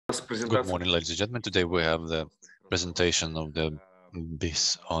Good morning, ladies and gentlemen. Today we have the presentation of the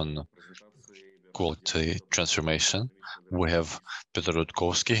BISS on quality transformation. We have Piotr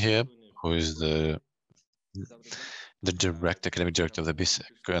Rudkouski here, who is the academic director of the BISS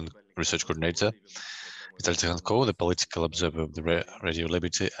and research coordinator. Tsyhankou, the political observer of the Radio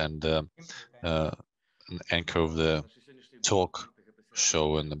Liberty and an anchor of the talk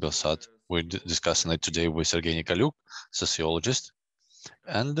show in the Belsat. We're discussing it today with Sergei Nikoluk, sociologist,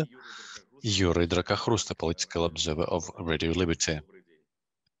 and Yuri Drakakhrust, the political observer of Radio Liberty.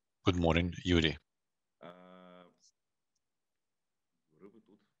 Good morning, Yuri.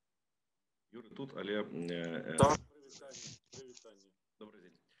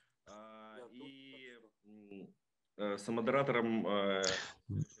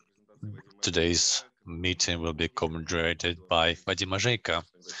 Today's meeting will be moderated by Vadim Azheyko,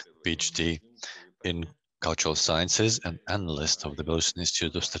 PhD in Cultural Sciences and analyst of the Belarusian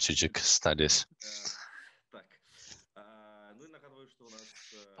Institute of Strategic Studies. I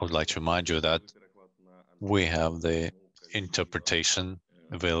would like to remind you that we have the interpretation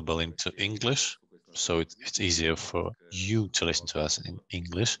available into English, so it's easier for you to listen to us in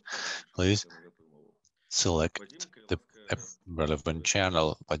English. Please select the relevant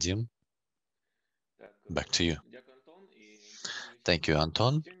channel. Vadim, back to you. Thank you,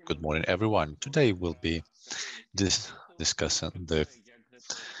 Anton. Good morning, everyone. Today we'll be discussing the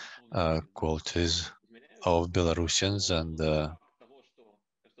qualities of Belarusians and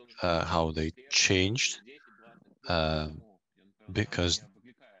how they changed, because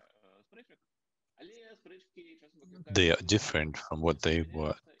they are different from what they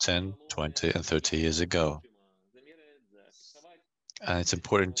were 10, 20, and 30 years ago. And it's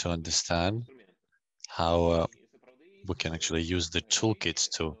important to understand how we can actually use the toolkits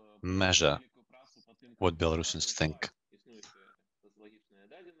to measure what Belarusians think.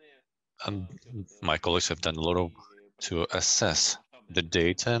 And my colleagues have done a lot to assess the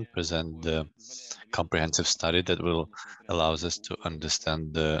data and present the comprehensive study that will allow us to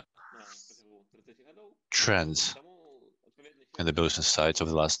understand the trends in the Belarusian society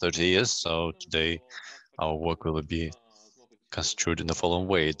over the last 30 years. So today our work will be construed in the following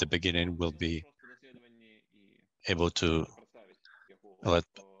way. At the beginning, we'll be able to let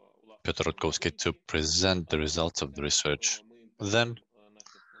Piotr Rudkouski to present the results of the research. Then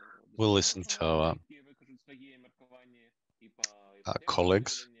we'll listen to our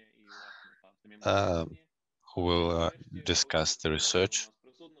colleagues who will discuss the research.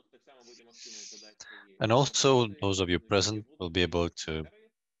 And also, those of you present will be able to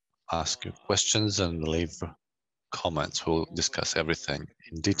ask your questions and leave comments. We'll discuss everything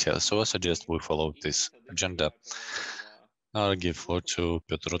in detail. So I suggest we follow this agenda. I'll give floor to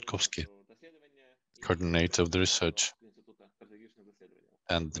Piotr Rudkouski, coordinator of the research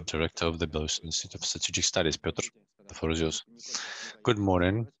and the director of the Belarusian Institute of Strategic Studies. Piotr, the floor is yours. Good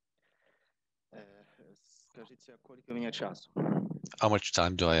morning. How much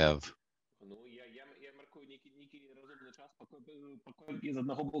time do I have?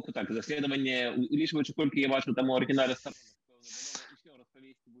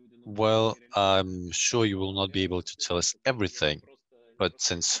 Well, I'm sure you will not be able to tell us everything, but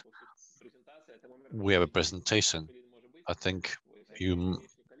since we have a presentation, I think you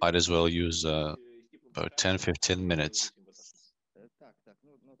might as well use about 10-15 minutes.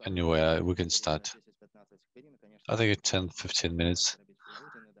 Anyway, we can start. I think 10-15 minutes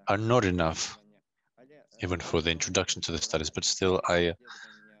are not enough, even for the introduction to the studies, but still I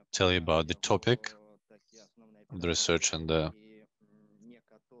tell you about the topic of the research and the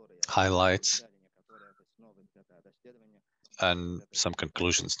highlights and some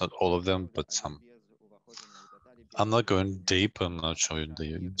conclusions, not all of them, but some. I'm not going deep, I'm not showing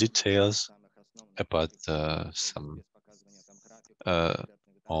the details about some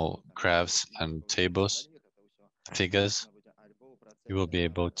all graphs and tables, figures. You will be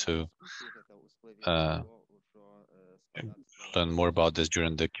able to learn more about this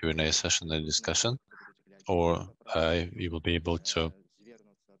during the Q&A session and discussion, or you will be able to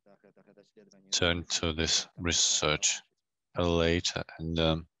turn to this research later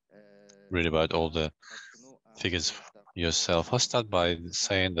and read about all the figures yourself. I'll start by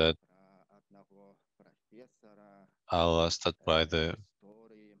saying that I'll start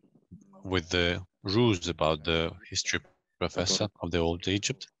with the rules about the history professor of the old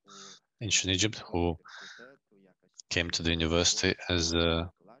Egypt, ancient Egypt, who came to the university as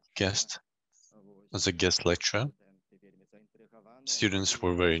a guest lecturer. Students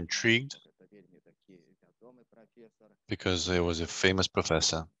were very intrigued because he was a famous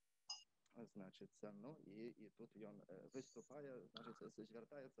professor.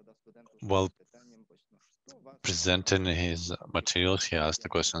 While presenting his materials, he asked the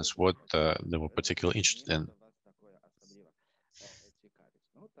questions what they were particularly interested in.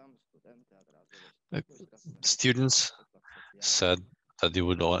 Students said that they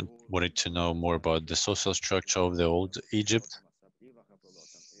wanted to know more about the social structure of the old Egypt.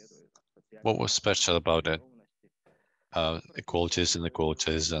 What was special about it? Equalities,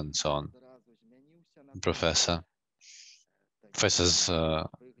 inequalities, and so on. Professor's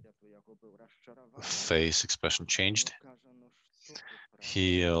face expression changed.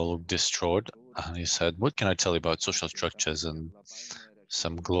 He looked distraught and he said, "What can I tell you about social structures and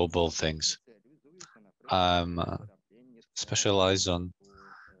some global things? I'm specialized on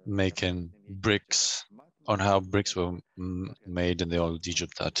making bricks, on how bricks were made in the old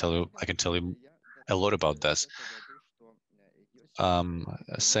Egypt. I can tell you a lot about this." I'm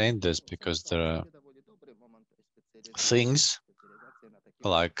saying this because there are things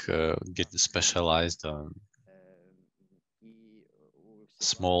like getting specialized on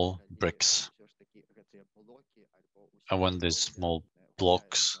small bricks. And when these small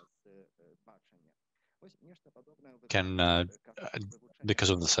blocks can, because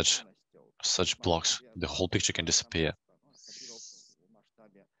of such blocks, the whole picture can disappear.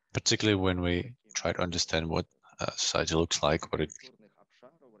 Particularly when we try to understand what society looks like,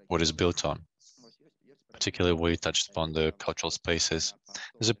 what is built on. Particularly we touched upon the cultural spaces.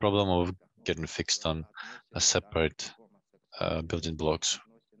 There's a problem of getting fixed on a separate building blocks.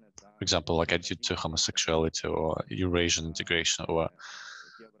 For example, like attitude to homosexuality or Eurasian integration or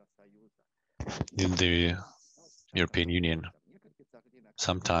in the European Union.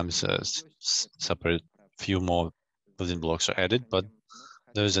 Sometimes separate few more building blocks are added, but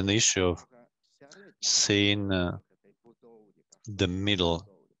there's an issue of seeing the middle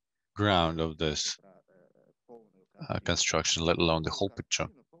ground of this construction, let alone the whole picture.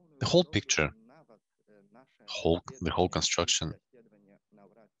 The whole picture, the whole construction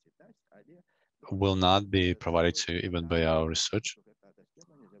will not be provided to you even by our research.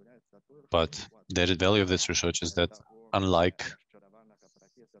 But the added value of this research is that unlike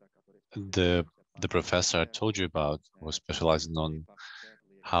the professor I told you about, who was specializing on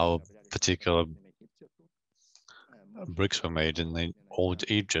how particular bricks were made in the old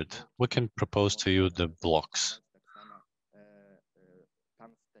Egypt, we can propose to you the blocks,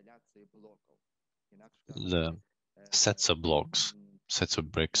 the sets of blocks, sets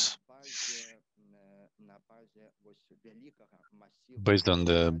of bricks, based on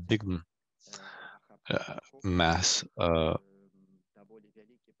the big mass of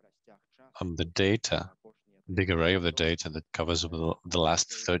the data, big array of the data that covers the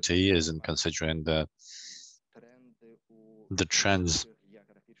last 30 years, and considering the trends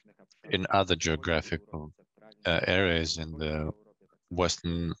in other geographical areas in the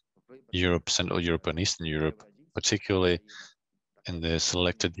Western Europe, Central Europe, and Eastern Europe, particularly in the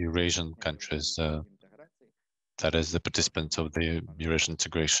selected Eurasian countries, that is the participants of the Eurasian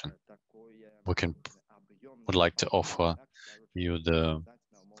integration. Would like to offer you the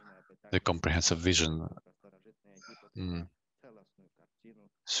comprehensive vision.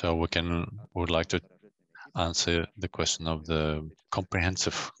 So would like to answer the question of the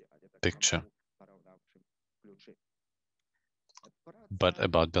comprehensive picture, but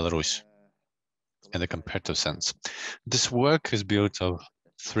about Belarus in a comparative sense. This work is built of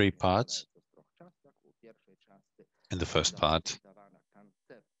 3 parts. In the first part,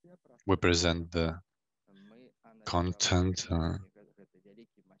 we present the content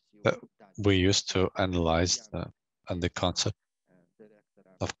that we used to analyze the concept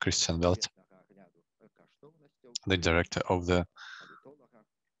of Christian Welzel, the director of the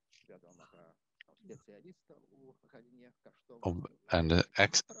and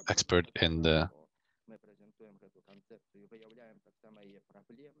expert in the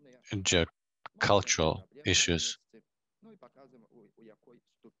geocultural issues.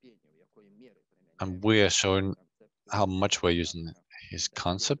 And we are showing how much we're using his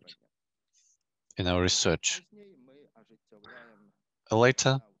concept in our research.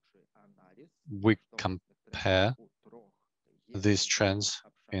 Later, we compare these trends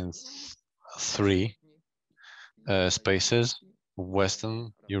in 3 spaces: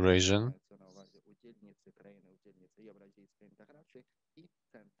 Western, Eurasian,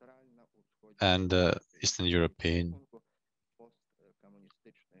 and Eastern European,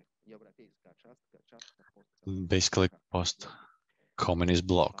 basically post-communist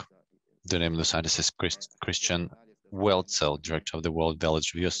bloc. The name of the scientist is Christian Welzel, director of the World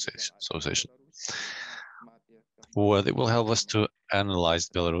Village View Association. Well, it will help us to analyze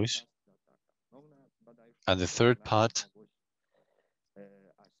Belarus And the third part,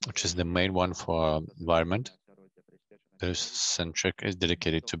 which is the main one for environment, the centric, is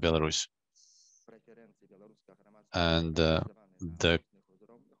dedicated to Belarus. And the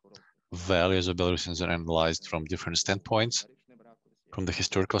values of Belarusians are analyzed from different standpoints. From the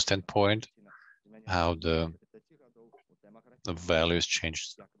historical standpoint, how the values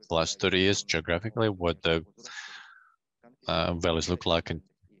changed the last 30 years geographically, what the values look like in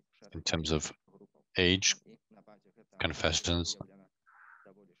terms of age, confessions.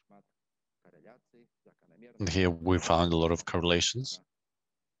 And here we found a lot of correlations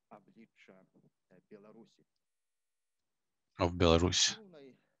of Belarus.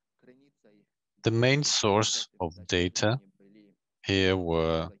 The main source of data here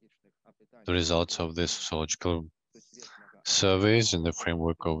were the results of the sociological surveys in the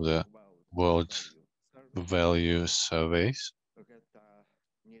framework of the World Value Surveys.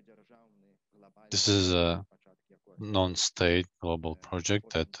 This is a non-state global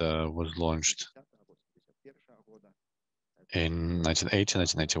project that was launched in 1980,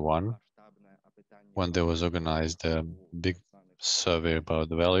 1991, when there was organized a big survey about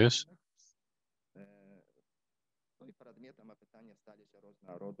the values.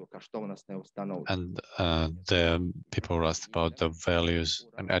 And the people were asked about the values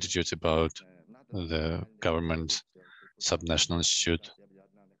and attitudes about the government, subnational institute,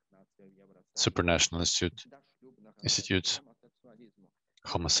 supranational institutes,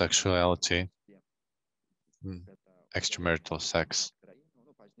 homosexuality, extramarital sex,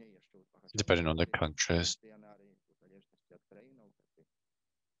 depending on the countries.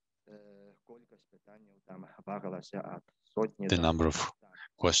 The number of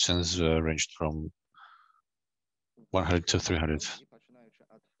questions ranged from 100 to 300.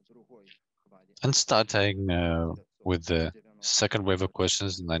 And starting with the second wave of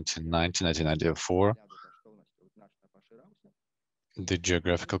questions in 1990, 1994, the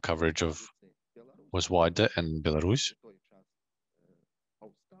geographical coverage was wider in Belarus.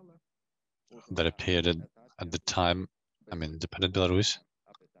 That appeared at the time, independent Belarus.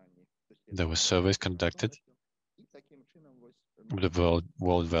 There were surveys conducted of the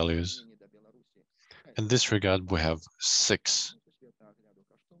world values. In this regard, we have 6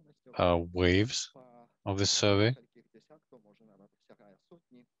 waves of this survey.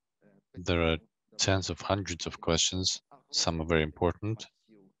 There are tens of hundreds of questions. Some are very important.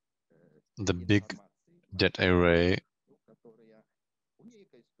 The big data array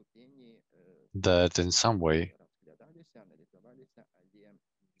that in some way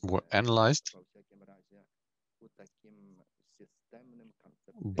were analyzed,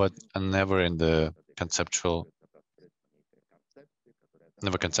 but never in the conceptually,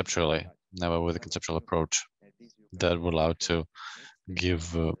 never with a conceptual approach that would allow to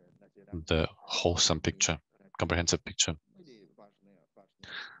give the wholesome picture, comprehensive picture.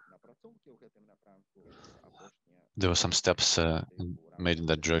 There were some steps made in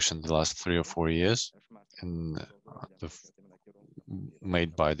that direction the last 3 or 4 years,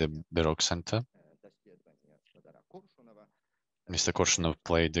 made by the Baroque Center. Mr. Korshunov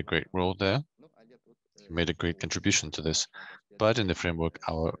played a great role there. He made a great contribution to this. But in the framework,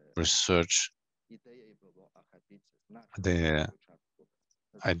 our research, the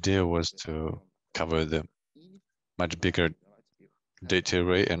idea was to cover the much bigger data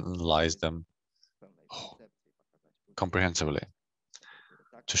array and analyze them comprehensively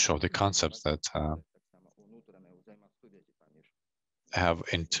to show the concepts that have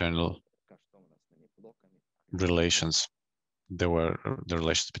internal relations. There were the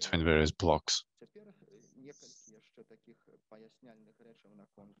relations between various blocks.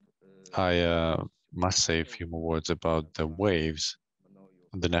 I must say a few more words about the waves,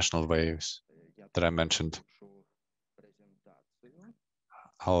 the national waves that I mentioned.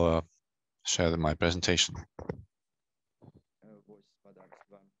 I'll share my presentation.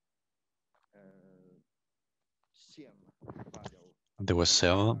 There were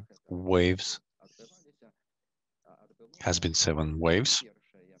 7 waves. Has been 7 waves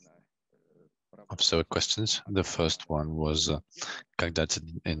of 7 questions. The first one was conducted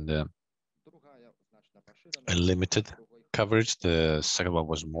in the limited coverage. The second one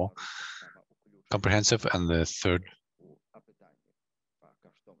was more comprehensive, and the third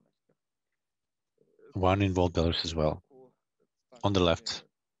one involved Belarus as well. On the left,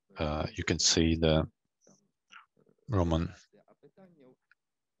 you can see the Roman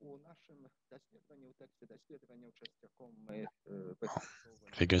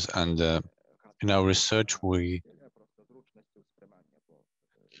figures, and in our research we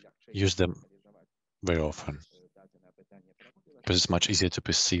use them very often because it's much easier to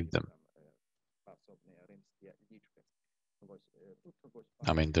perceive them.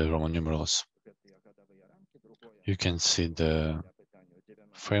 I mean the Roman numerals. You can see the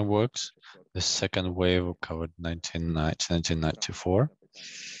frameworks. The second wave covered 1994.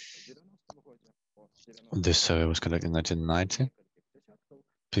 This survey was conducted in 1990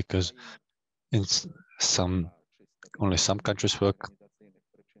 because in only some countries were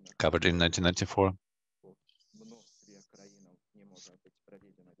covered in 1994.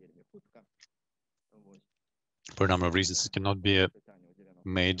 For a number of reasons, it cannot be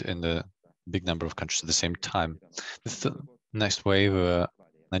made in the big number of countries at the same time. The next wave,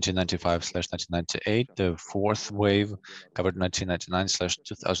 1995/1998, the fourth wave covered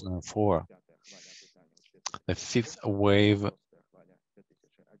 1999/2004. The fifth wave,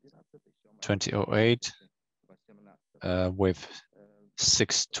 2008, wave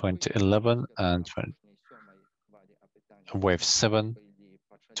 6, 2011, and wave 7,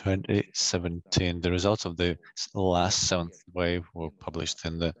 2017. The results of the last seventh wave were published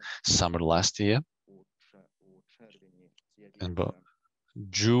in the summer last year. In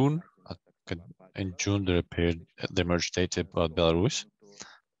June, there appeared the emerged data about Belarus,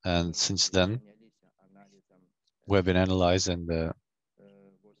 and since then we've been analyzing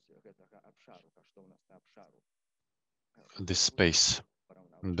this space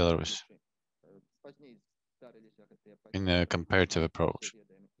in Belarus in a comparative approach.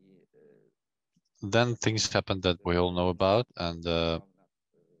 Then things happened that we all know about, and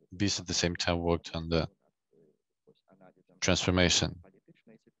BISS at the same time worked on the transformation,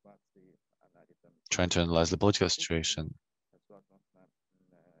 trying to analyze the political situation.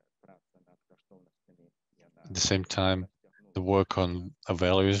 At the same time, the work on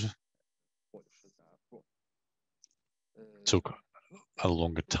values took a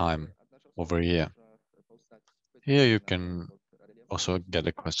longer time, over a year. Here you can also get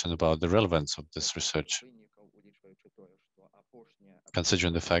a question about the relevance of this research,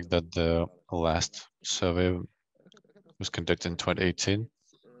 considering the fact that the last survey was conducted in 2018.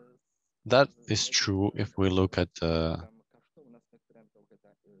 That is true if we look at the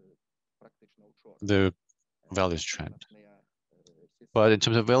values trend. But in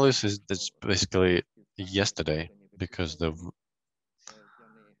terms of values, that's basically yesterday, because the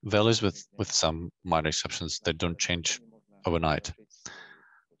values, with some minor exceptions, they don't change overnight.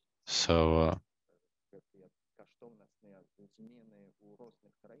 So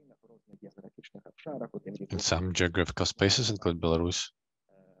in some geographical spaces, including Belarus,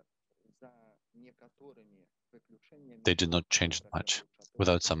 they did not change much,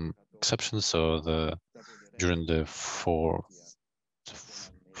 without some exceptions. So during the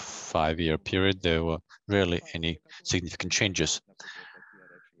 4-5 year period, there were rarely any significant changes.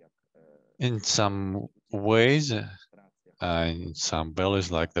 In some ways, in some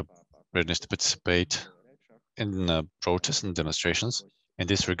values, like the readiness to participate in protests and demonstrations, in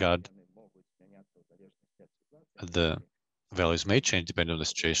this regard, the values may change depending on the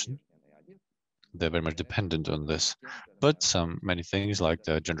situation. They're very much dependent on this. But many things like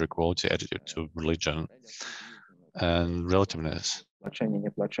the gender equality, attitude to religion, and relativeness,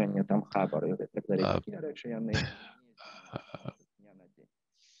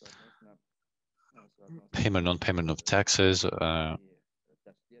 payment, non-payment of taxes,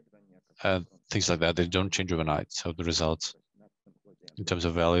 things like that, they don't change overnight. So the results in terms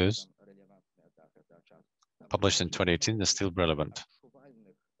of values published in 2018 are still relevant.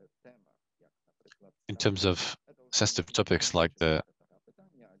 In terms of sensitive topics like that's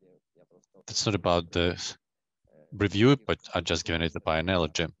not about the review, but I'm just giving it by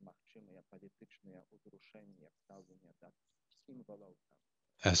analogy.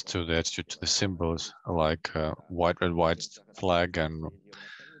 As to the attitude to the symbols, like white, red, white flag, and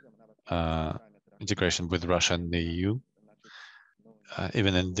integration with Russia and the EU,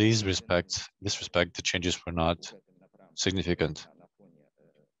 even in this respect, the changes were not significant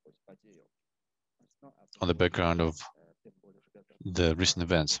on the background of the recent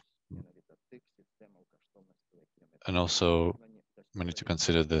events. And also, we need to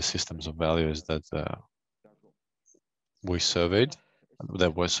consider the systems of values that were surveyed, and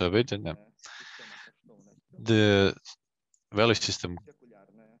the value system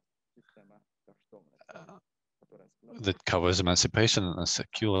that covers emancipation and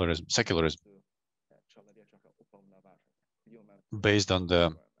secularism, based on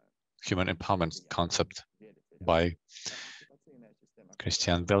the human empowerment concept by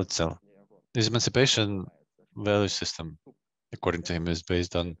Christian Welzel. This emancipation value system, according to him, is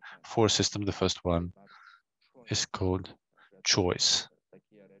based on 4 systems. The first one is called choice.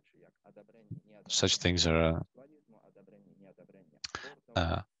 Such things are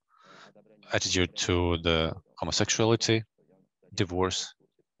attitude to the homosexuality, divorce,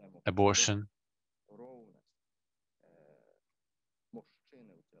 abortion,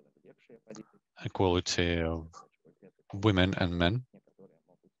 equality of women and men.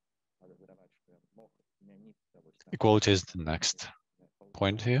 Equality is the next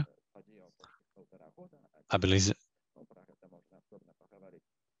point here. I believe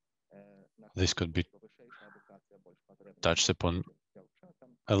this could be touched upon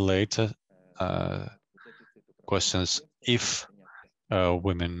later. Questions if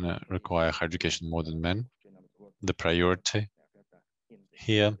women require higher education more than men, the priority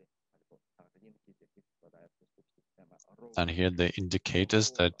here, and here the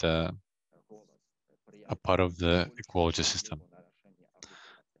indicators that are part of the equality system.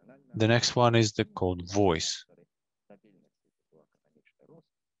 The next one is the called voice.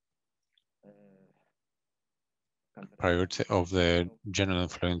 Priority of the general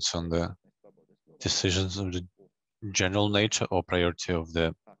influence on the decisions of the general nature, or priority of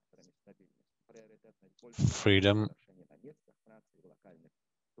the freedom,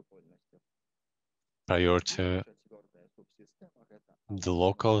 priority the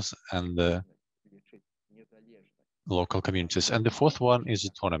locals and the local communities. And the fourth one is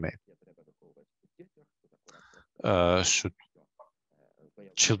autonomy. Should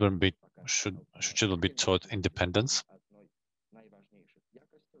children be taught independence?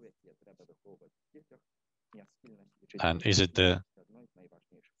 And is it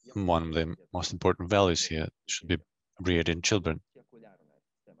one of the most important values here should be reared in children?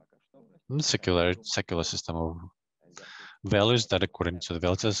 The secular system of values that, according to the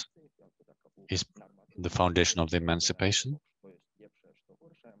Belsat, is the foundation of the emancipation.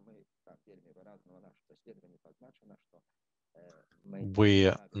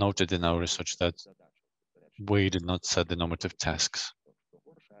 We noted in our research that we did not set the normative tasks.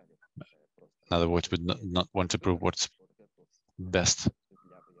 In other words, we did not want to prove what's best,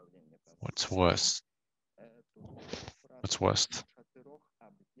 what's worst.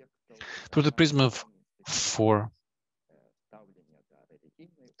 Through the prism of 4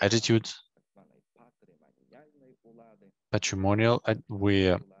 attitudes, patrimonial,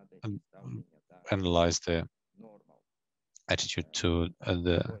 we analyzed the attitude to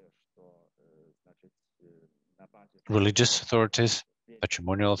the religious authorities,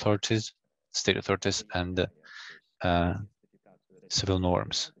 patrimonial authorities, state authorities, and civil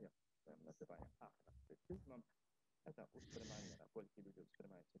norms.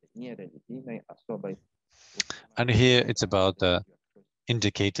 And here it's about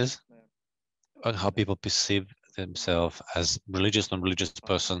indicators on how people perceive themselves as religious, non-religious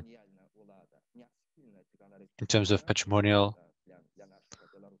person. In terms of patrimonial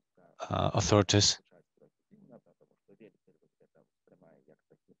authorities,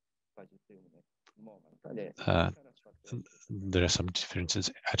 there are some differences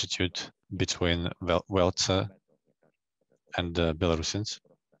in attitude between Welzel and Belarusians.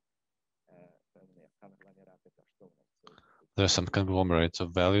 There are some conglomerates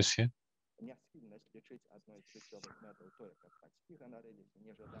of values here.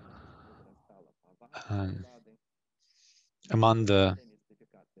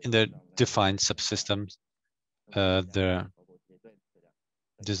 In the defined subsystems, the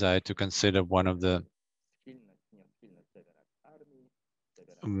desire to consider one of the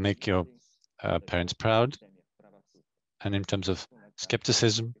make your parents proud, and in terms of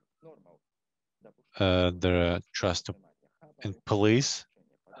skepticism, the trust in police,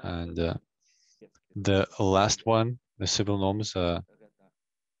 and the last one, the civil norms,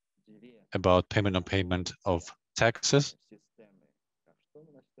 about payment on payment of taxes,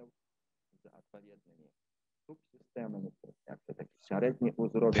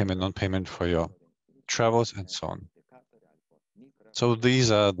 payment on payment for your travels, and so on. So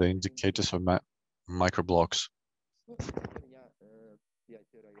these are the indicators for microblocks.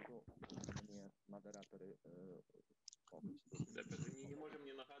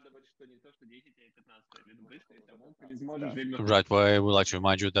 Right, well, I would like to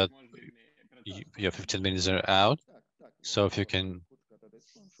remind you that your 15 minutes are out, so if you can,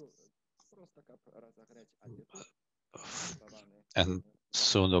 and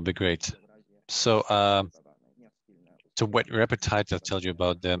soon it'll be great. So to whet your appetite, I'll tell you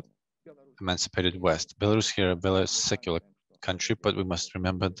about the emancipated West. Belarus here, a secular country, but we must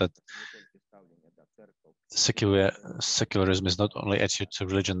remember that secularism is not only attitude to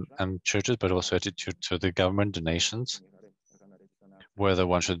religion and churches, but also attitude to the government, the nations, whether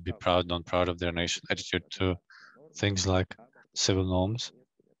one should be proud, not proud of their nation, attitude to things like civil norms,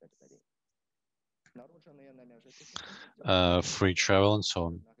 free travel, and so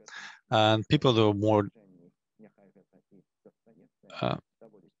on. And people who are more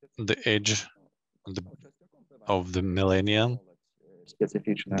the age of the millennium,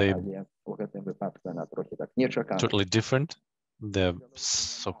 they totally different. They're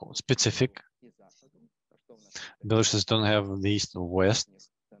so-called specific. Belarusians don't have the East or West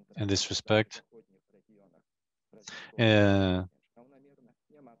in this respect. There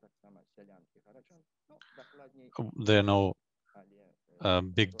are no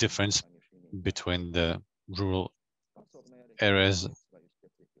big difference between the rural areas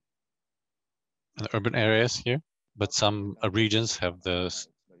and urban areas here, but some regions have the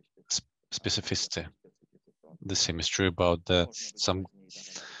specificity. The same is true about some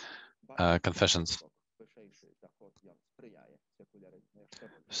confessions.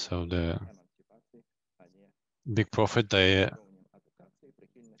 So the big profit, it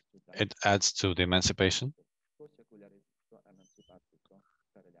adds to the emancipation.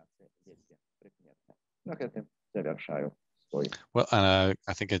 Well, I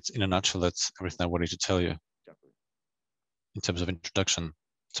think it's in a nutshell, that's everything I wanted to tell you in terms of introduction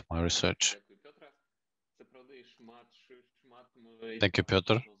to my research. Thank you,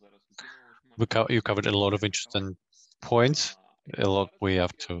 Piotr. You covered a lot of interesting points, a lot we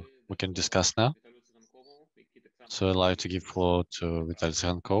can discuss now. So I'd like to give floor to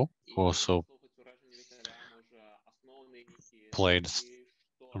Tsyhankou, who also played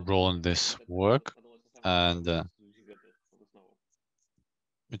a role in this work. And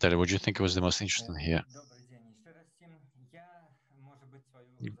Vitaly, what do you think was the most interesting here?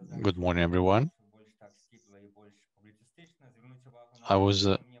 Good morning, everyone.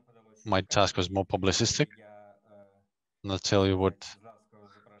 My task was more publicistic. And I'll tell you what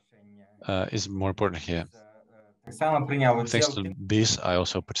is more important here. Thanks to BISS, I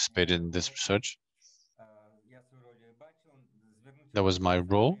also participated in this research. That was my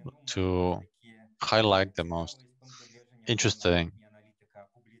role, to highlight the most interesting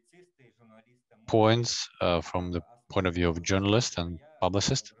points from the point of view of journalist and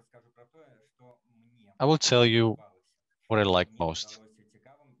publicist. I will tell you what I liked most,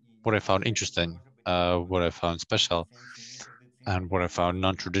 what I found interesting, what I found special, and what I found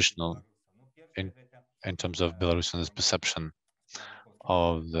non-traditional in terms of Belarusians' perception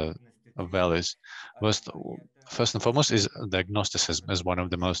of the values. First and foremost is the agnosticism as one of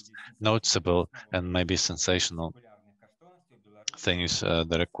the most noticeable and maybe sensational things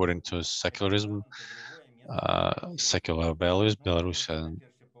that according to secularism, secular values, Belarusian,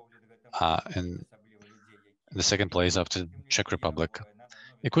 in the second place after Czech Republic.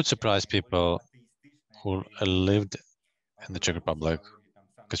 It could surprise people who lived in the Czech Republic,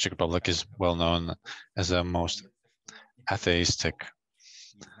 because Czech Republic is well known as the most atheistic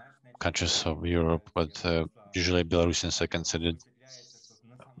countries of Europe, but usually Belarusians are considered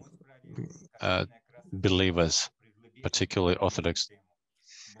believers, particularly Orthodox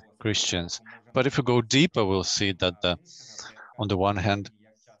Christians. But if we go deeper, we'll see that on the one hand,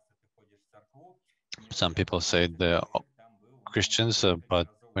 some people say they're Christians, but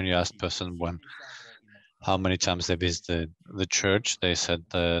when you ask person how many times they visited the church, they said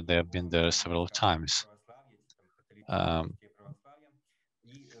they have been there several times.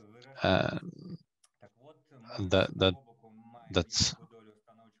 That's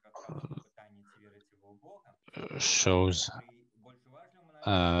shows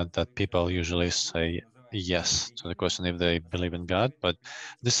that people usually say yes to the question if they believe in God, but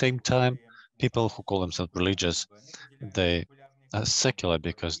at the same time, people who call themselves religious, they are secular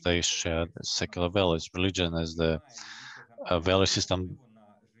because they share secular values. Religion as the value system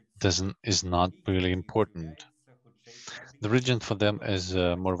is not really important. The religion for them is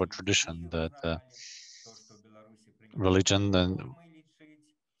more of a tradition, that religion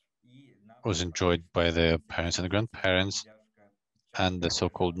was enjoyed by their parents and grandparents, and the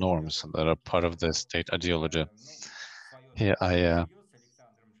so-called norms that are part of the state ideology. Here I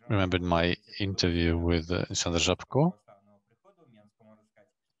remembered my interview with Alexander Zhapko,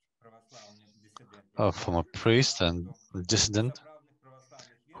 a former priest and dissident,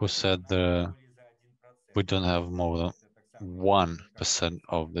 who said we don't have more than 1%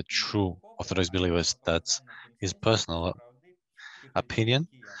 of the true Orthodox believers. That's his personal opinion,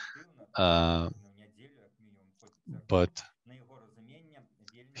 but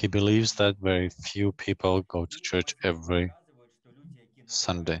he believes that very few people go to church every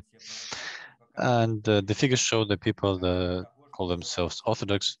Sunday. And the figures show that people that call themselves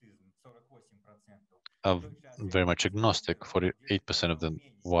Orthodox are very much agnostic, 48% of them,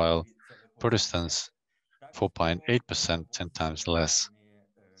 while Protestants, 4.8%, 10 times less.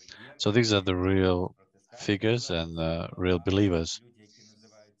 So these are the real figures and real believers,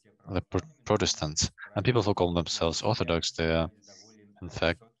 the Protestants. And people who call themselves Orthodox, they are, in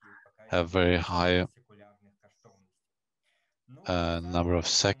fact, have very high number of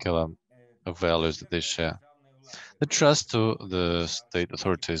secular values that they share. The trust to the state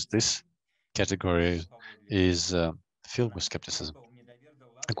authorities, this category is filled with skepticism.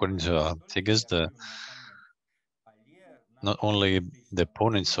 According to figures, not only the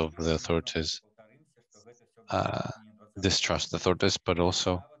opponents of the authorities distrust authorities, but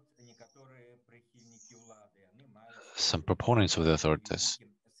also some proponents of the authorities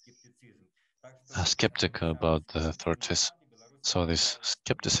are skeptical about the authorities. So this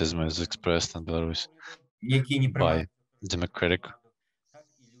skepticism is expressed in Belarus by democratic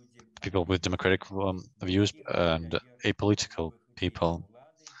people with democratic views and apolitical people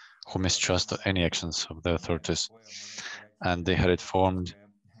who mistrust any actions of the authorities. And they had it formed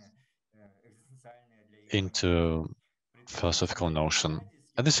into philosophical notion.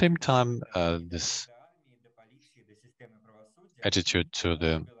 At the same time, this attitude to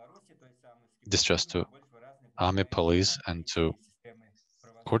the distrust to army, police, and to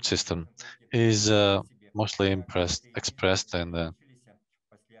court system is mostly expressed in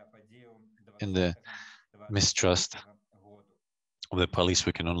the mistrust of the police.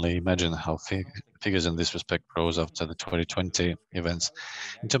 We can only imagine how figures in this respect rose after the 2020 events.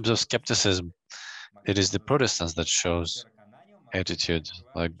 In terms of skepticism, it is the Protestants that shows attitude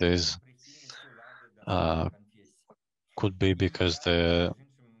like this. Could be because they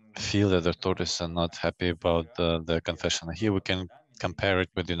feel that the authorities are not happy about the confession. Here we can compare it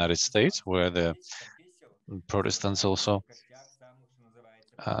with the United States, where the Protestants also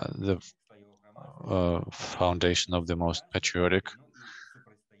the foundation of the most patriotic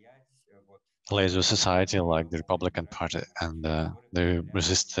layers of society, like the Republican Party, and they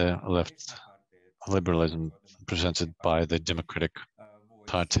resist the left liberalism presented by the Democratic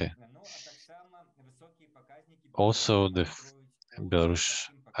Party. Also, Belarus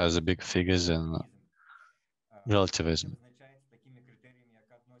has a big figures in relativism.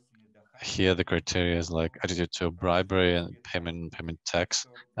 Here, the criteria is like attitude to bribery and payment tax,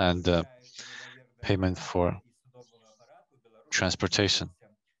 and payment for transportation.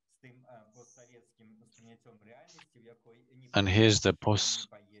 And here's the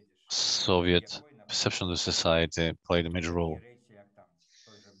post-Soviet perception of the society played a major role,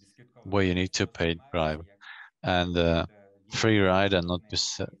 where you need to pay bribe, and free ride are not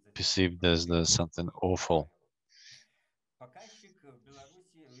perceived as something awful.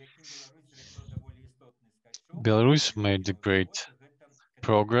 Belarus made great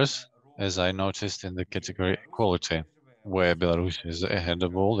progress, as I noticed in the category equality, where Belarus is ahead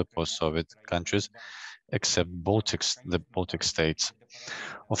of all the post-Soviet countries, except the Baltic states.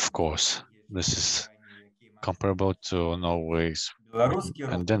 Of course, this is comparable to Norway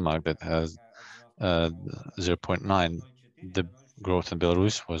and Denmark that has 0.9. The growth in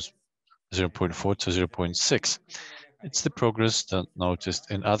Belarus was 0.4 to 0.6. It's the progress that noticed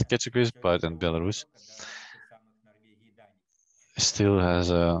in other categories, but in Belarus still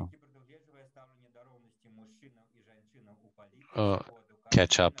has a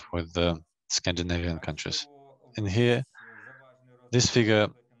catch up with the Scandinavian countries. And here, this figure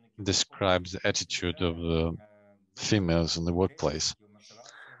describes the attitude of the females in the workplace.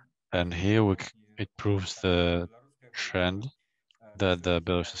 And here it proves the trend that the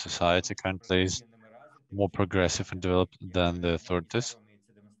Belarusian society currently is more progressive and developed than the authorities.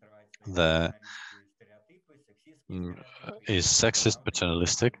 The is sexist,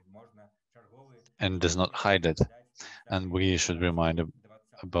 paternalistic, and does not hide it. And we should remind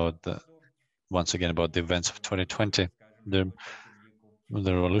about once again about the events of 2020, the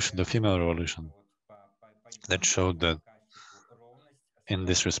revolution, the female revolution, that showed that in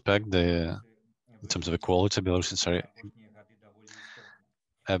this respect, in terms of equality, Belarusians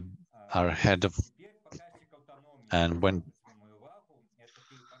are ahead of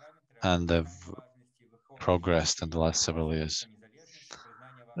and they've progressed in the last several years.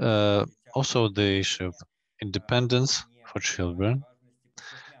 Also, the issue of independence for children.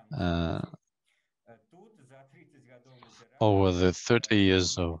 Over the 30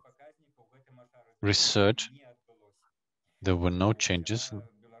 years of research, there were no changes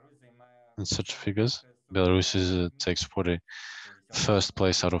in such figures. Belarus takes 41st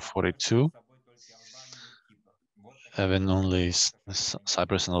place out of 42, having only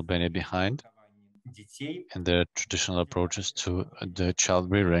Cyprus and Albania behind in their traditional approaches to the child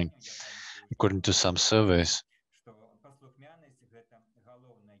rearing. According to some surveys,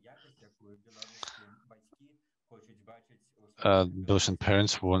 Belarusian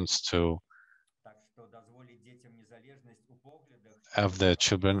parents want to have their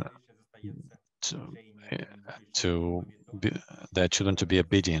children to be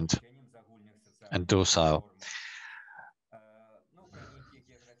obedient. and docile.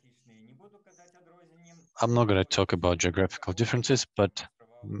 I'm not going to talk about geographical differences, but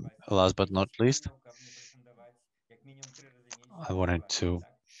last but not least, I wanted to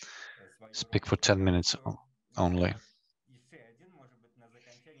speak for 10 minutes only.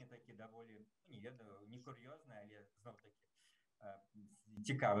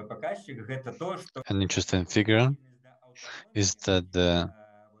 An interesting figure is that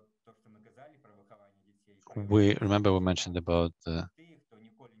we mentioned about the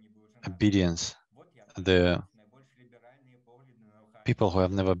obedience. The people who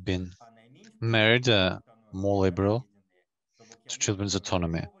have never been married are more liberal to children's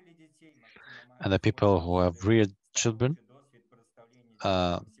autonomy, and the people who have reared children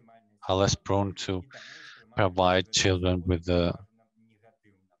are less prone to provide children with the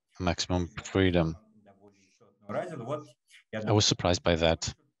maximum freedom. I was surprised by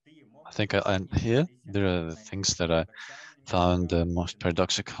that. I think and here there are the things that I found the most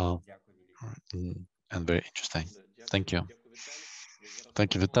paradoxical and very interesting. Thank you.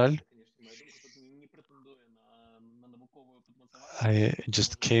 Thank you, Vital. It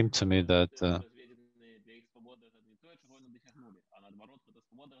just came to me that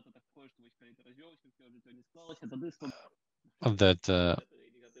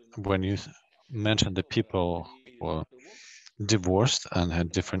when you mentioned the people who were divorced and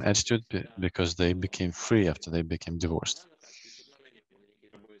had different attitude because they became free after they became divorced.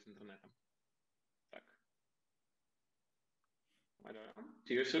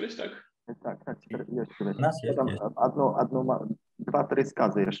 I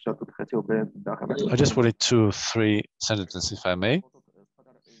just wanted 2-3 sentences, if I may.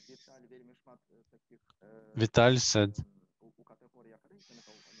 Vital said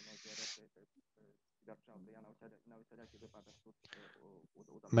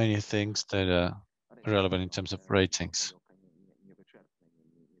many things that are relevant in terms of ratings.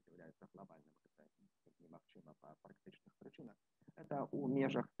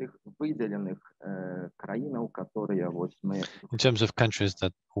 In terms of countries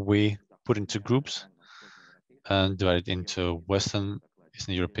that we put into groups and divided into Western,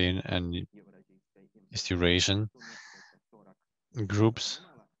 Eastern European, and East Eurasian groups,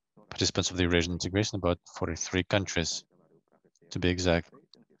 participants of the Eurasian integration, about 43 countries, to be exact.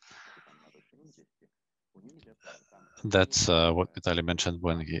 That's what Vitaly mentioned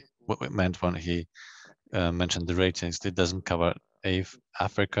when he mentioned the ratings. It doesn't cover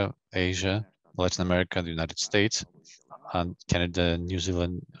Africa, Asia, Latin America, the United States, and Canada, New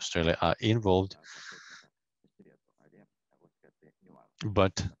Zealand, Australia are involved.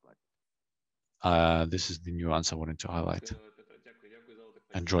 But this is the nuance I wanted to highlight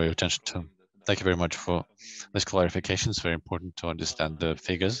and draw your attention to. Thank you very much for this clarification. It's very important to understand the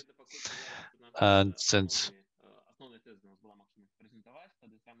figures. And since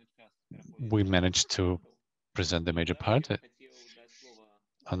we managed to present the major part,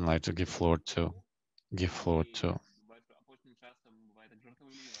 I'd like to give floor to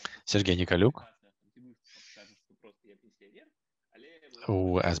Sergei Nikoluk,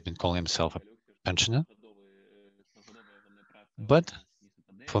 who has been calling himself a pensioner. But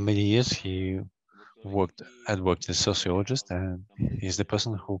for many years he had worked as a sociologist, and he's the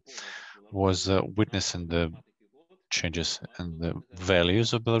person who was witnessing the changes in the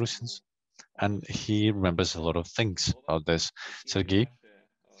values of Belarusians, and he remembers a lot of things about this. Sergei,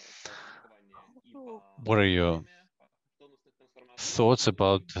 what are your thoughts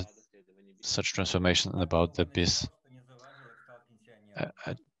about such transformation and about the BISS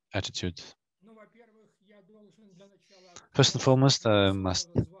attitude? First and foremost, I must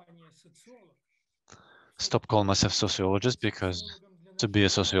stop calling myself sociologist, because to be a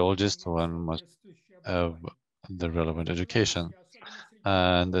sociologist one must have the relevant education.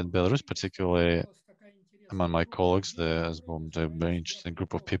 And in Belarus, particularly among my colleagues, there's a very interesting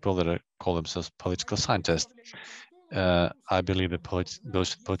group of people that call themselves political scientists. I believe a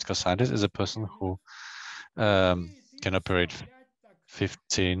political scientist is a person who can operate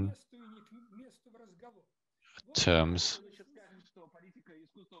 15 terms.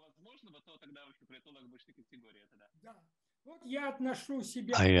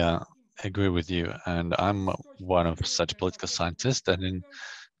 I agree with you, and I'm one of such political scientists, and in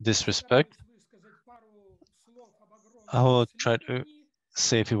this respect, I will try to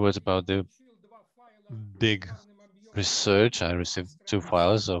say a few words about the big research. I received 2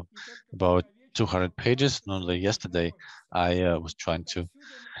 files of about 200 pages, and only yesterday I was trying to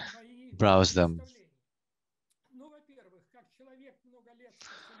browse them.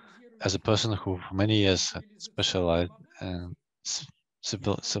 As a person who for many years had specialized in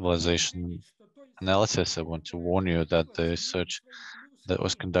civilization analysis, I want to warn you that the research that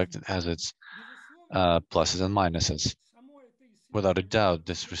was conducted has its pluses and minuses. Without a doubt,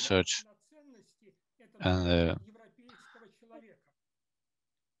 this research and the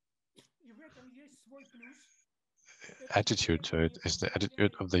attitude to it is the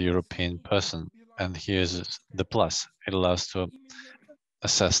attitude of the European person. And here's the plus. It allows to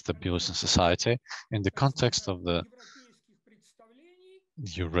assess the Belarusian society in the context of the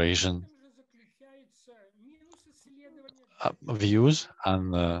Eurasian views,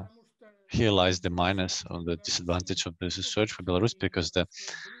 and here lies the minus or the disadvantage of this research for Belarus, because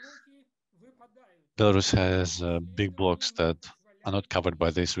Belarus has big blocks that are not covered by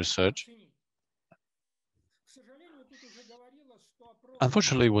this research.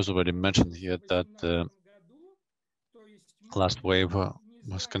 Unfortunately, it was already mentioned here that the last wave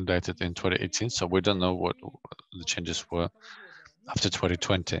was conducted in 2018, so we don't know what the changes were after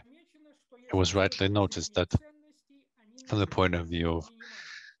 2020. It was rightly noticed that from the point of view of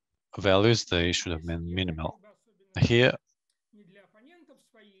values, they should have been minimal. Here,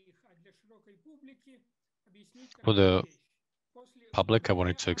 for the public, I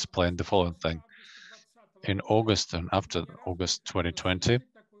wanted to explain the following thing. In August and after August 2020,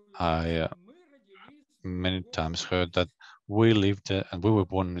 I many times heard that we lived and we were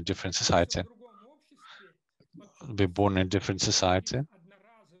born in a different society. We're born in a different society.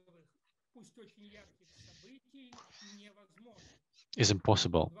 Is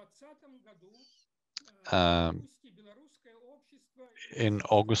impossible. In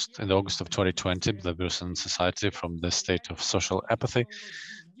August of 2020, the Belarusian society, from the state of social apathy,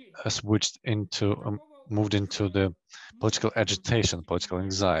 switched into, moved into the political agitation, political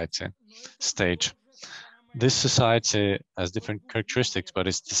anxiety stage. This society has different characteristics, but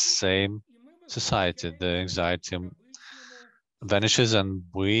it's the same society. The anxiety vanishes and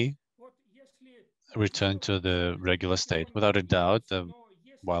we return to the regular state. Without a doubt,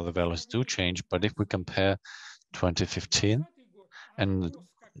 while the values do change, but if we compare 2015 and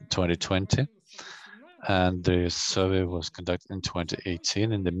 2020, and the survey was conducted in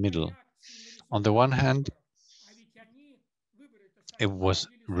 2018 in the middle. On the one hand, it was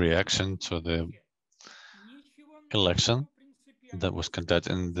reaction to the election that was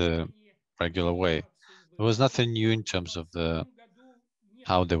conducted in the regular way. There was nothing new in terms of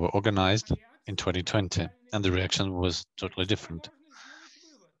how they were organized in 2020, and the reaction was totally different.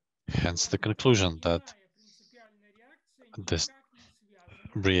 Hence the conclusion that this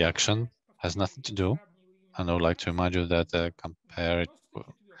reaction has nothing to do, and I would like to remind you that compare it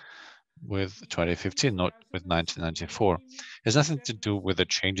with 2015, not with 1994. It has nothing to do with the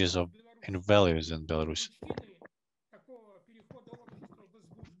changes in values in Belarus.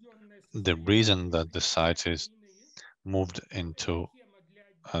 The reason that the societies moved into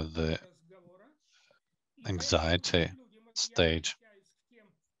the anxiety stage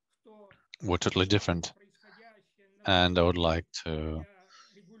were totally different. And I would like to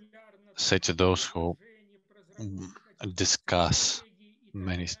say to those who discuss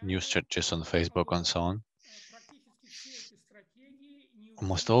many news strategies on Facebook and so on,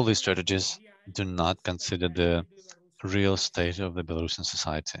 almost all these strategies do not consider the real state of the Belarusian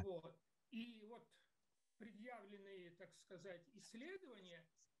society.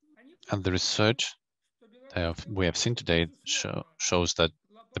 And the research we have seen today shows that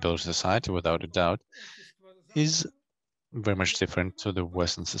the Belarusian society, without a doubt, is very much different to the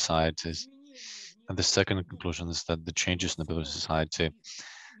Western societies. And the second conclusion is that the changes in the Belarusian society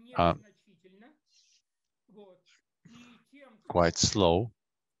are quite slow.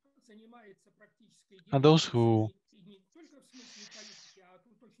 And those who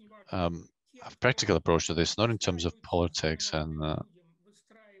have practical approach to this, not in terms of politics and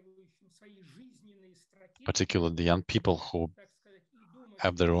particularly the young people who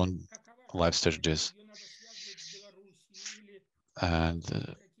have their own life strategies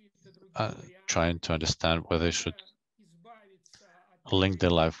and trying to understand whether they should link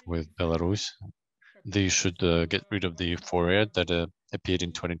their life with Belarus. They should get rid of the euphoria that appeared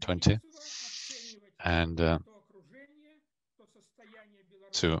in 2020 and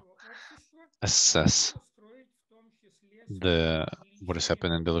to assess what has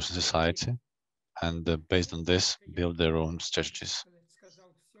happened in Belarusian society and based on this build their own strategies.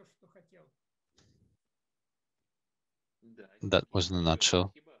 That was in a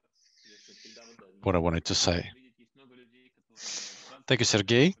nutshell what I wanted to say. Thank you,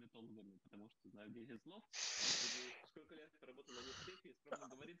 Sergey.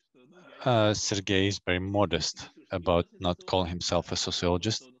 Sergey is very modest about not calling himself a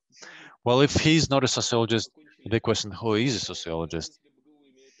sociologist. Well, if he's not a sociologist, the big question, who is a sociologist?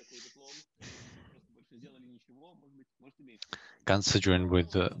 considering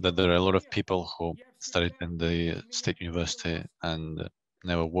that there are a lot of people who studied in the state university and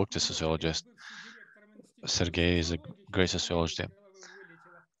never worked as a sociologist, Sergei is a great sociologist.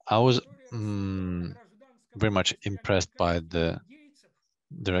 I was very much impressed by the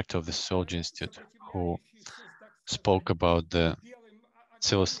director of the Sociology Institute, who spoke about the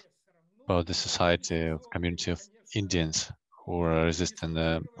society of community of Indians who are resisting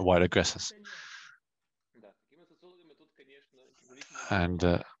white aggressors. And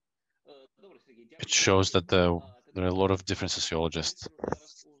it shows that there are a lot of different sociologists.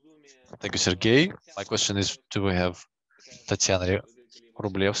 Thank you, Sergei. My question is, do we have Tatsiana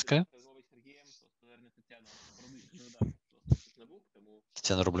Urubleuskaja?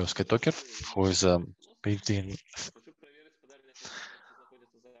 Tatsiana Urubleuskaja-Toker, who is a PhD in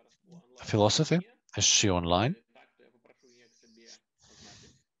philosophy. Is she online?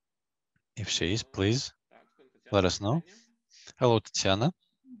 If she is, please let us know. Hello, Tatsiana.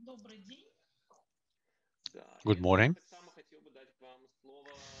 Good morning.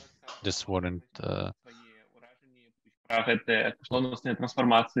 Just wanted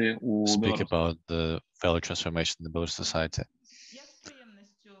speak about the value transformation in the Belarusian society.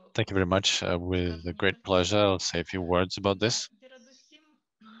 Thank you very much. With a great pleasure, I'll say a few words about this.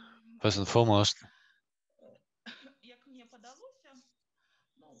 First and foremost,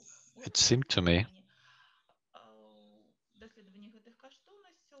 it seemed to me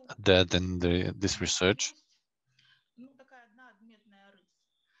that in this research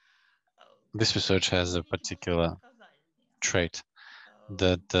has a particular trait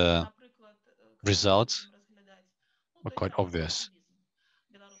that the results are quite obvious.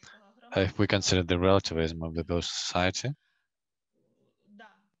 If we consider the relativism of the Belarusian society,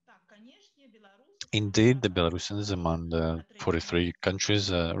 indeed, the Belarusians among the 43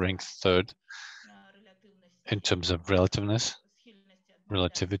 countries ranked third in terms of relativeness,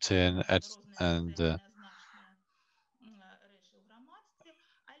 relativity,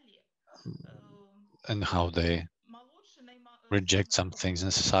 and how they reject some things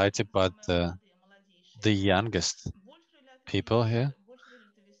in society, but the youngest people here,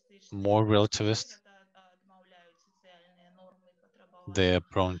 more relativist, they are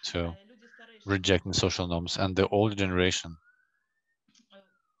prone to rejecting social norms, and the older generation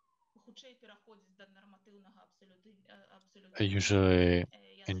usually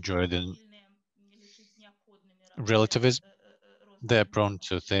enjoy the relativism. They are prone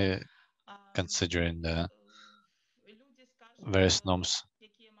to considering the various norms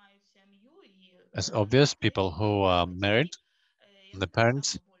as obvious. People who are married, the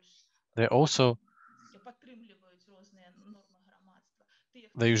parents, they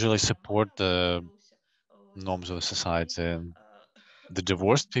usually support the norms of society. The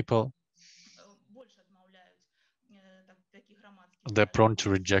divorced people, they're prone to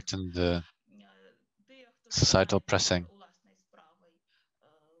rejecting the societal pressing.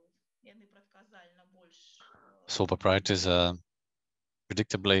 Sole proprietors are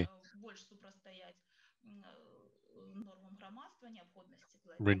predictably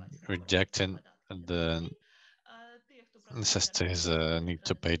rejecting the necessities, need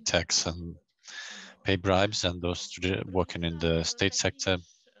to pay tax and pay bribes, and those working in the state sector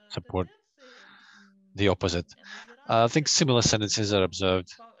support the opposite. I think similar tendencies are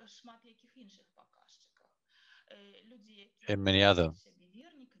observed in many other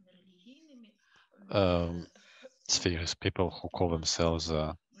spheres. People who call themselves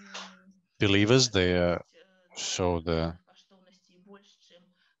believers, they show that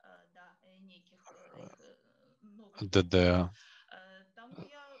they're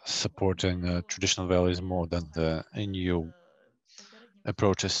supporting traditional values more than the new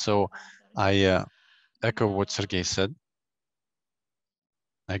approaches. So I echo what Sergei said.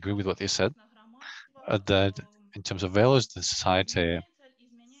 I agree with what he said, that in terms of values, the society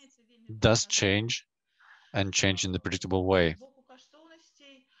does change, and change in the predictable way.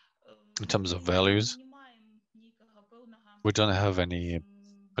 In terms of values, we don't have any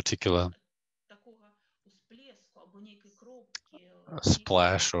particular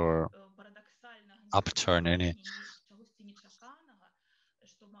splash or upturn, any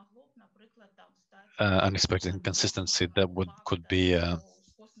unexpected inconsistency that could be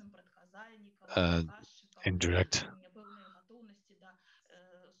indirect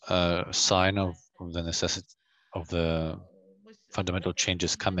sign of the necessity of the fundamental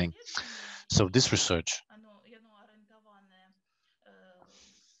changes coming. So this research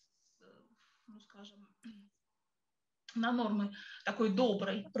на нормы такой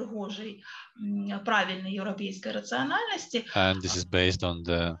доброй, пригожей, правильной европейской рациональности. And this is based on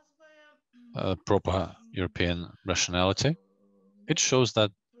the proper European rationality. It shows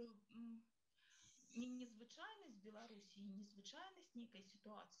that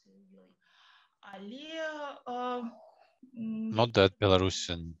not that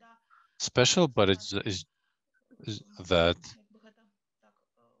Belarusian special, but it's that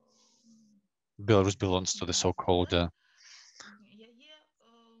Belarus belongs to the so-called that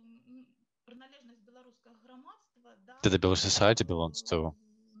the Belarus society belongs to.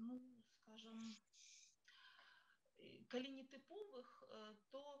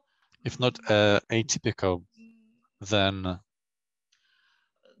 If not atypical, then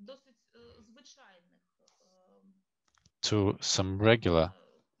to some regular,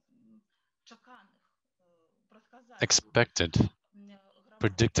 expected,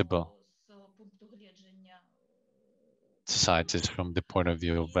 predictable societies from the point of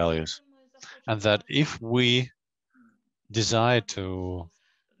view of values. And that if we desire to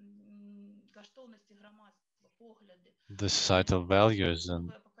the societal values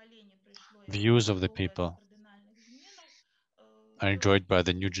and views of the people are enjoyed by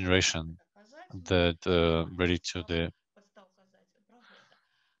the new generation that ready to the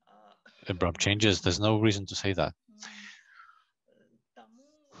abrupt changes, there's no reason to say that.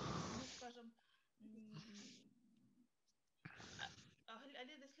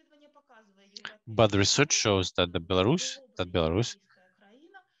 But the research shows that Belarus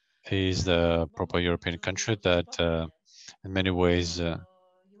is the proper European country that in many ways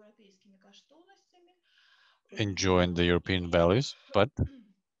enjoying the European values, but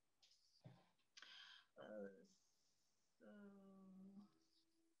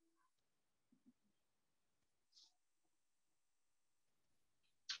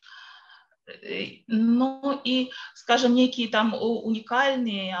ну і, скажем, які там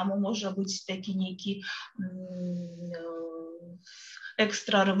унікальні, або може бути такі які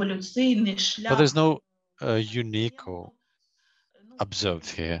екстра-революційний шлях. But there's no unique or observed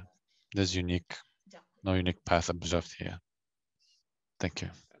here. There's no unique path observed here. Thank you.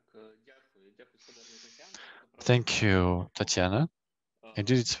 Thank you, Tatsiana.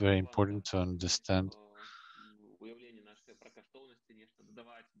 Indeed, it's very important to understand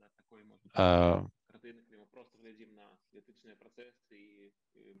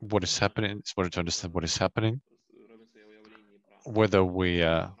what is happening. It's important to understand what is happening, whether we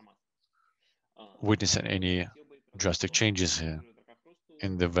witness any drastic changes here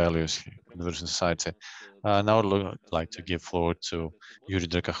in the values in the Russian society. Now I'd like to give floor to Yuri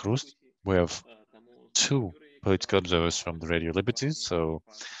Drakakhrust. We have two political observers from the Radio Liberty. So,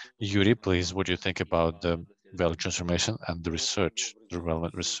 Yuri, please, what do you think about the value transformation and the research, the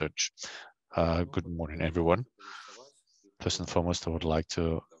relevant research? Good morning, everyone. First and foremost, I would like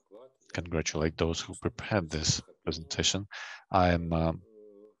to congratulate those who prepared this presentation. I am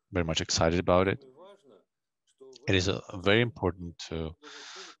very much excited about it. It is very important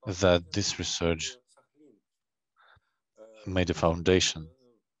that this research made a foundation.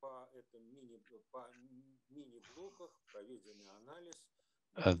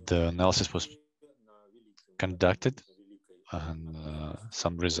 The analysis was conducted and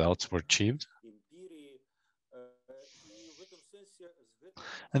some results were achieved.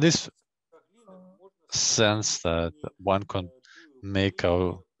 And this sense that one can make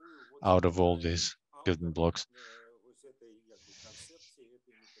out of all these building blocks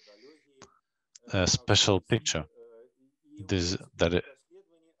a special picture that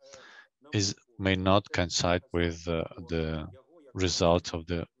may not coincide with the result of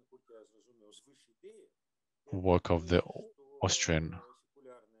the work of the Austrian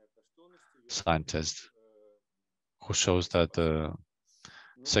scientist, who shows that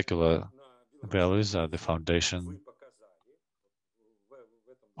secular values are the foundation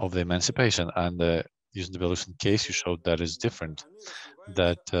of the emancipation. And using the Belarusian case, you showed that is different,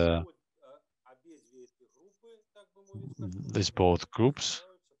 that these both groups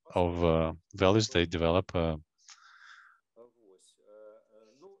of values, they develop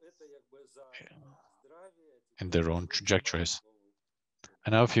in their own trajectories.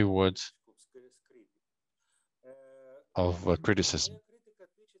 And now a few words of criticism.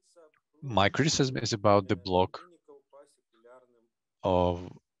 My criticism is about the block of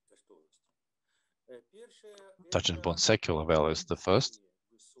touching upon secular values. The first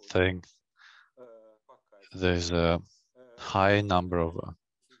thing, there's a high number of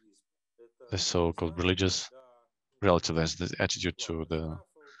the so-called religious relativists, the attitude to the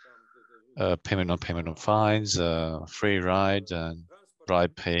payment of fines, free ride, and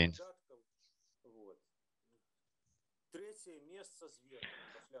bribe paying.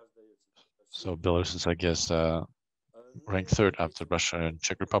 So Belarusians, I guess, ranked third after Russia and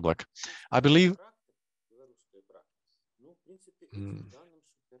Czech Republic. I believe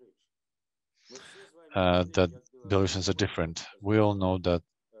that Belarusians are different. We all know that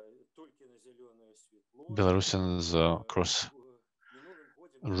Belarusians cross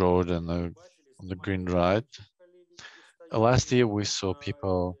road and on the green light. Last year we saw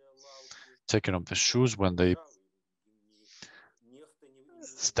people taking off their shoes when they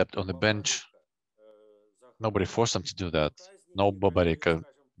stepped on the bench. Nobody forced them to do that. No Babarika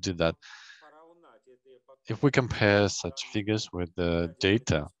did that. If we compare such figures with the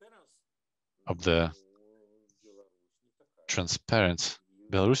data of the transparent,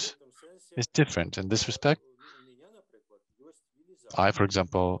 Belarus is different in this respect. I, for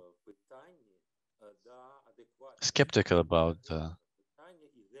example, skeptical about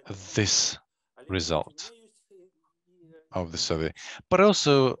this result of the survey, but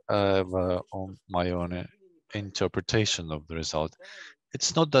also on my own interpretation of the result.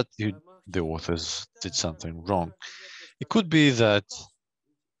 It's not that the authors did something wrong. It could be that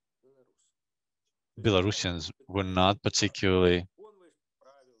Belarusians were not particularly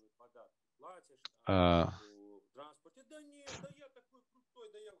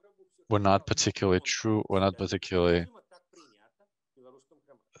true, or not particularly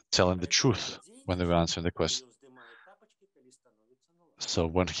telling the truth when they were answering the question. So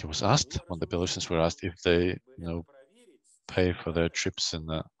when he was asked, when the Belarusians were asked if they, pay for their trips in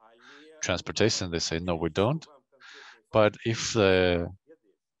the transportation, they say, no, we don't. But if the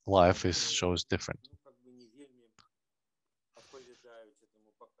life shows different.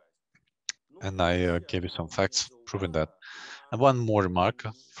 And I gave you some facts proving that. And one more remark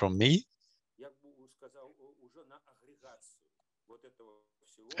from me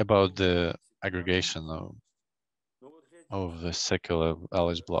about the aggregation of the secular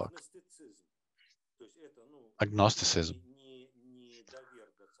allies bloc. Agnosticism,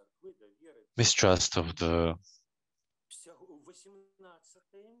 mistrust of the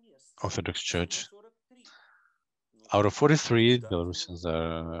Orthodox Church. Out of 43, Belarusians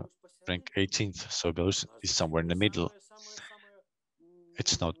are ranked 18th, so Belarus is somewhere in the middle.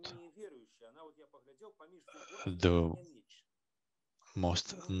 It's not the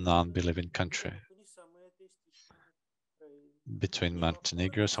most non-believing country. Between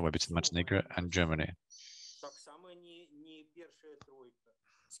Montenegro, somewhere between Montenegro and Germany.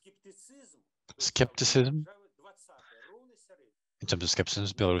 Skepticism, in terms of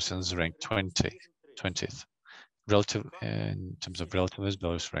skepticism, Belarusians ranked 20th. In terms of relativism,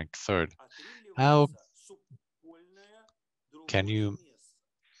 Belarus ranked 3rd. How can you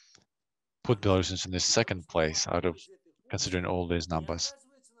put Belarusians in the 2nd place out of considering all these numbers?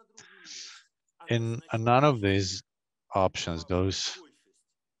 In none of these options, Belarus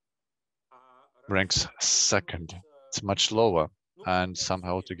ranks 2nd. It's much lower, and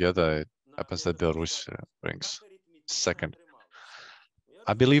somehow together it happens that Belarus ranks 2nd.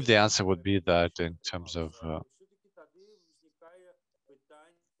 I believe the answer would be that in terms of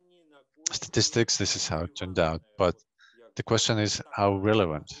statistics, this is how it turned out. But the question is, how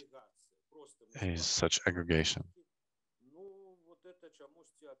relevant is such aggregation?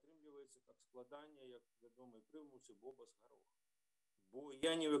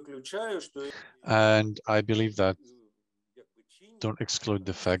 And I believe that don't exclude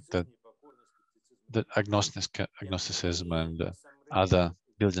the fact that agnosticism and other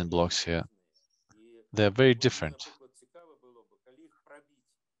building blocks here, they're very different.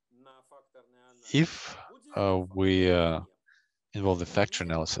 If we involve the factor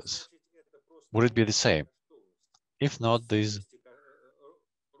analysis, would it be the same? If not, these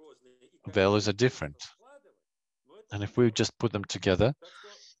values are different. And if we just put them together,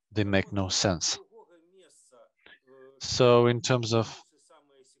 they make no sense. So in terms of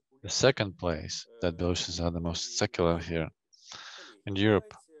the 2nd place, that Belarusians are the most secular here in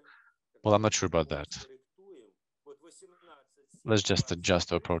Europe, well, I'm not sure about that. Let's just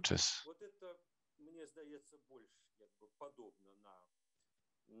adjust our approaches.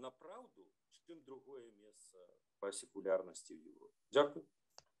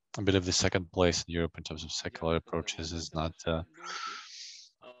 I believe the 2nd place in Europe in terms of secular approaches is not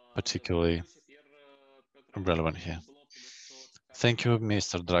particularly relevant here. Thank you,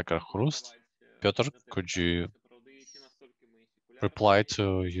 Mr. Drakar-Hrust. Piotr, could you reply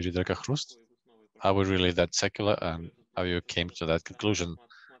to Yuri Drakar-Hrust? Are we really that secular, and how you came to that conclusion?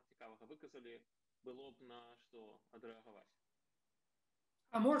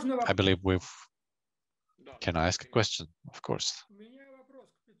 I believe Can I ask a question? Of course.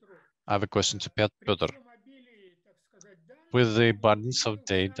 I have a question to Piotr. With the abundance of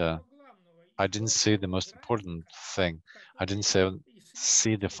data, I didn't see the most important thing. I didn't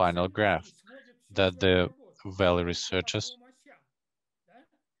see the final graph that the value researchers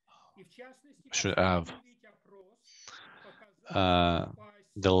should have.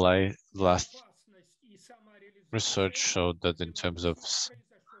 The last research showed that in terms of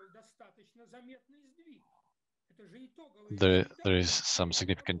there is some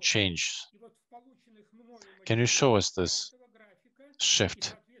significant change. Can you show us this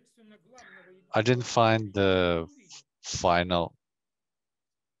shift? I didn't find the final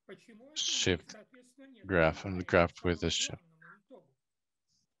shift graph and the graph with this shift.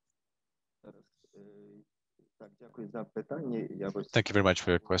 Thank you very much for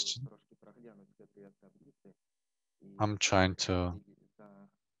your question. I'm trying to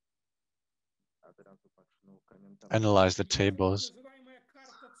analyze the tables.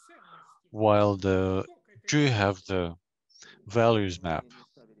 While do you have the values map?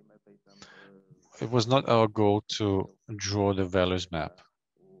 It was not our goal to draw the values map.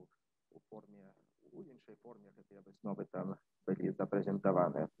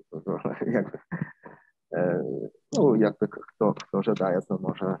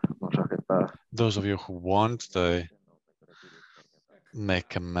 Those of you who want, they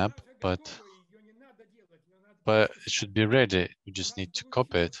make a map, but it should be ready. You just need to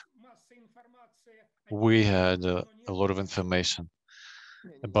copy it. We had a lot of information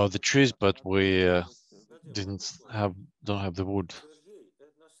about the trees, but we don't have the wood.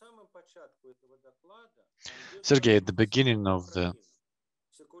 Sergey, at the beginning of the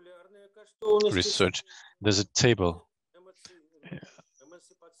research, there's a table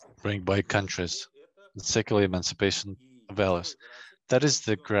ranked by countries, the secular emancipation values. That is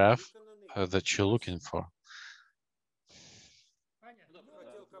the graph that you're looking for.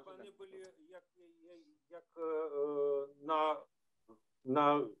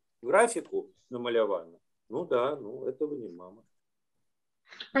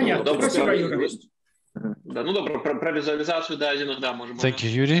 Thank you,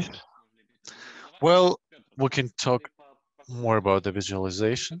 Yuri. Well, we can talk more about the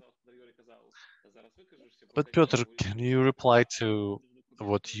visualization. But Piotr, can you reply to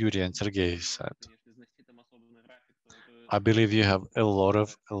what Yuri and Sergey said? I believe you have a lot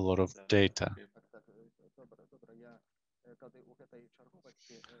of data.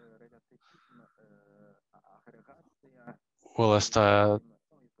 Well, I start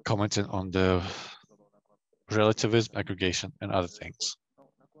commenting on the relativism, aggregation, and other things.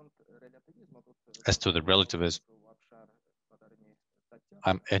 As to the relativism,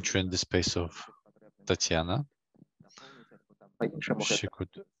 I'm entering the space of Tatsiana. She could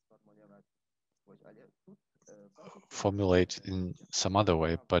formulate in some other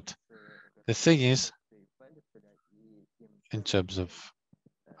way, but the thing is, in terms of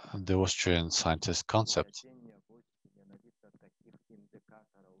the Austrian scientist concept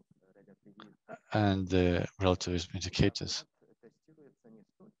and the relativism indicators,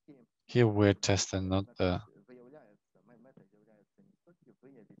 here we're testing not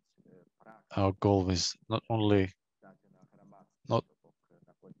our goal is not only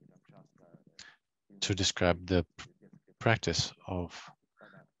to describe the practice of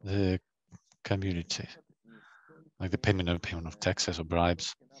the community, like the payment of taxes or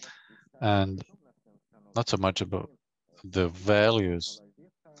bribes, and not so much about the values,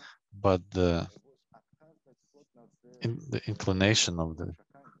 but the inclination of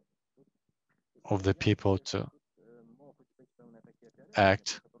the people to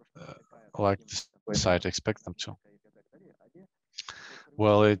act like the society expects them to.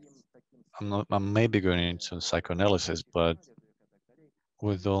 Well, I'm maybe going into psychoanalysis, but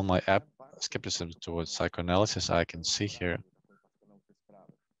with all my skepticism towards psychoanalysis, I can see here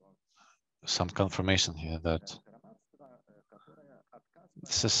some confirmation here that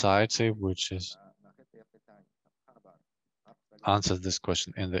society which answers this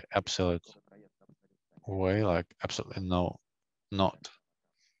question in the absolute way, like absolutely no, not.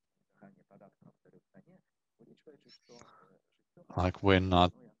 Like we're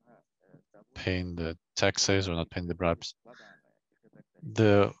not paying the taxes or not paying the bribes.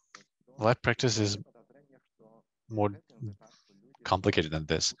 The life practice is more complicated than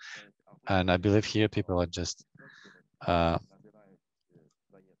this. And I believe here people are just are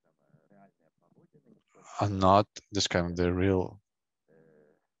not describing the real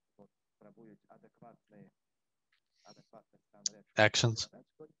actions,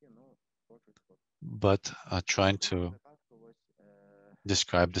 but are trying to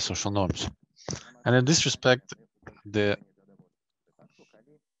describe the social norms. And in this respect,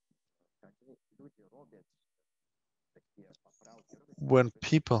 when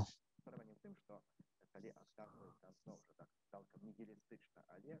people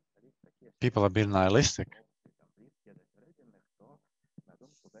people are being nihilistic.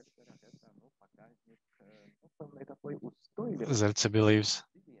 Zeltser believes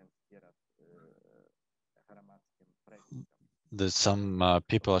that some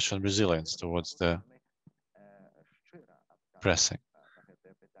people are showing resilience towards the pressing.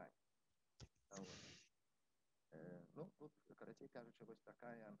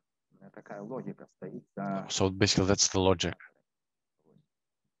 So basically that's the logic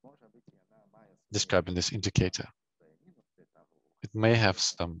describing this indicator. It may have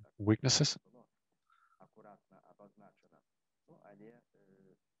some weaknesses,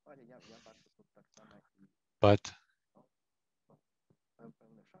 but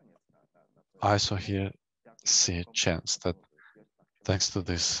I also here see a chance that thanks to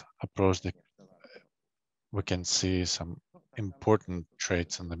this approach, we can see some important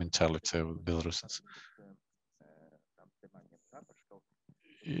traits in the mentality of Belarusians.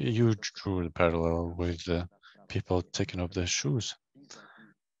 You drew the parallel with the people taking off their shoes.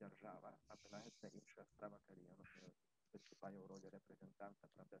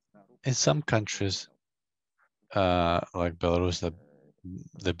 In some countries, like Belarus,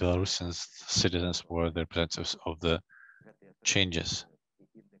 the Belarusian citizens were the representatives of the changes.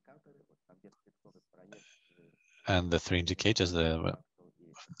 And the three indicators there were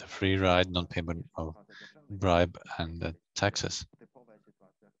the free ride, non-payment of bribe, and the taxes.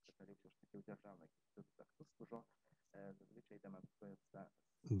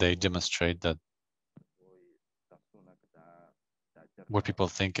 They demonstrate that what people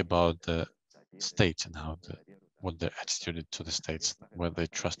think about the state and what their attitude to the states, whether they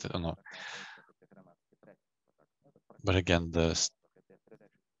trust it or not. But again, the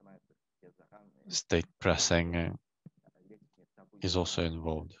state pressing is also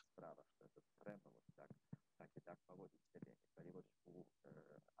involved.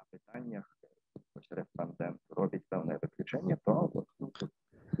 And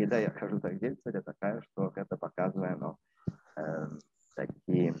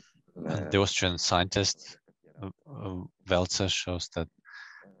the Austrian scientist Welzel shows that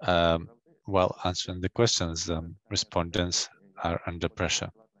while answering the questions, respondents are under pressure.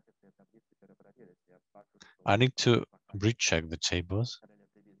 I need to recheck the tables.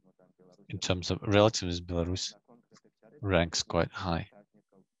 In terms of relativism, Belarus ranks quite high.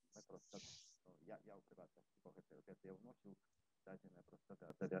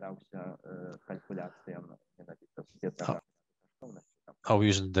 Are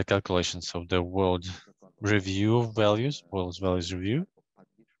using the calculations of the World Review values, World's Values Review.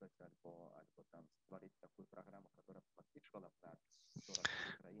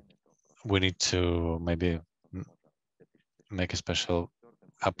 We need to maybe make a special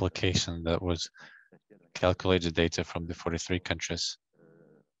application that was calculated data from the 43 countries.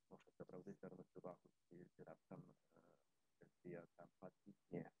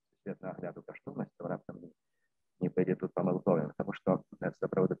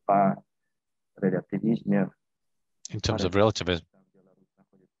 In terms of relativism,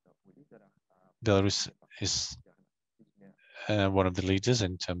 Belarus is one of the leaders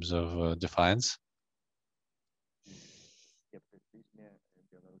in terms of defiance.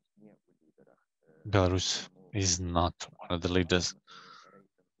 Belarus is not one of the leaders.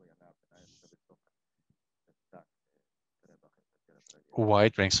 Why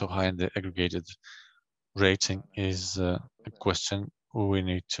it ranks so high in the aggregated rating is a question we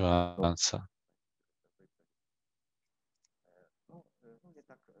need to answer.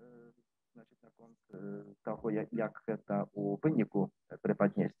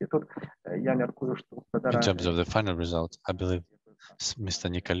 In terms of the final result, I believe Mr.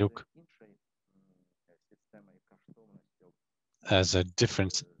 Nikoluk has a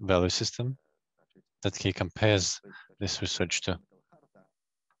different value system that he compares this research to.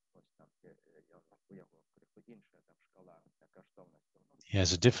 He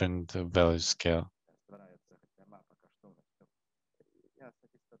has a different value scale.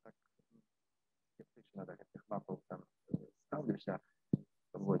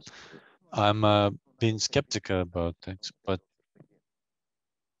 I'm being skeptical about it, but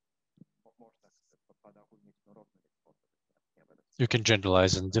you can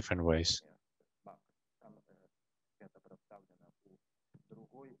generalize in different ways.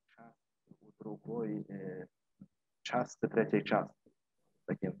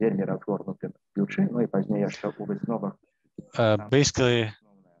 Basically,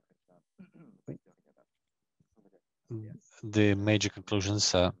 the major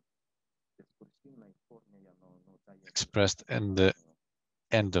conclusions are expressed in the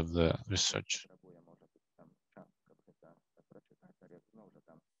end of the research.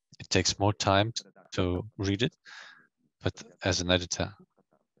 It takes more time to read it, but as an editor,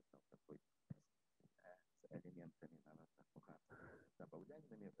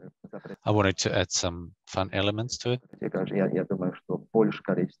 I wanted to add some fun elements to it. Я думаю, что больше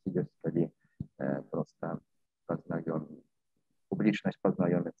речь идет просто публичность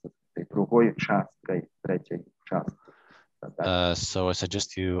познайомиться с этой другой часткой, третьей частью. So I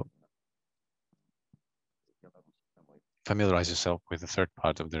suggest you familiarize yourself with the third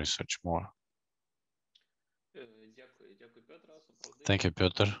part of the research more. Thank you,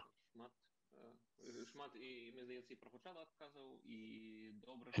 Piotr.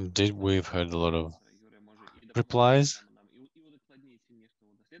 Indeed, we've heard a lot of replies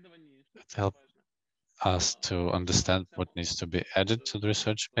that help us to understand what needs to be added to the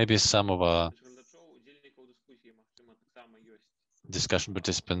research. Maybe some of our discussion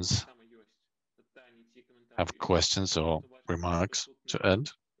participants have questions or remarks to add.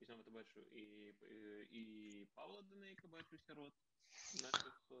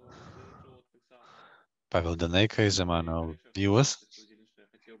 Pavel Daneyko is among our viewers.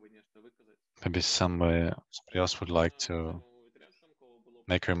 Maybe somebody else would like to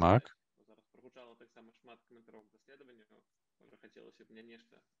make a remark.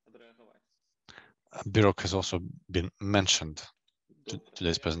 Birok has also been mentioned to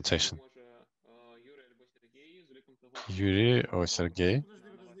today's presentation. Yuri or Sergey?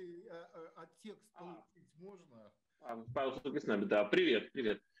 Да, привет.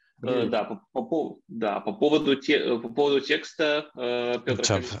 Да, по поводу текста, Петр.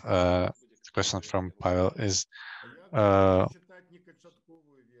 The question from Pavel is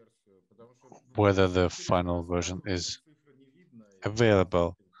whether the final version is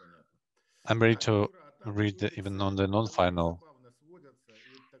available. I'm ready to read even on the non-final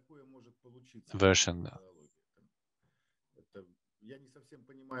version.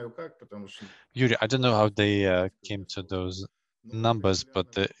 Yuri, I don't know how they came to those numbers,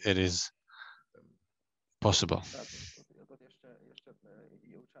 but it is possible.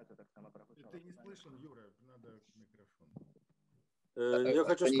 Я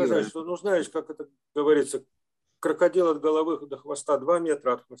хочу сказать, что, ну, знаешь, как это говорится, крокодил от головы до хвоста 2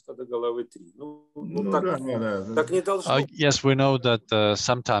 метра, от хвоста до головы 3. Так не должно. Yes, we know that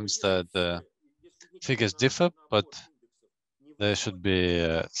sometimes the figures differ, but there should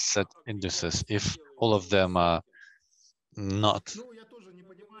be set indices. If all of them are not,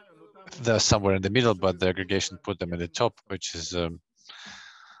 they're somewhere in the middle, but the aggregation put them at the top, which is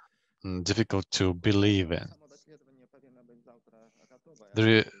difficult to believe in.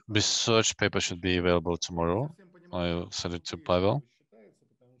 The research paper should be available tomorrow. I'll send it to Pavel.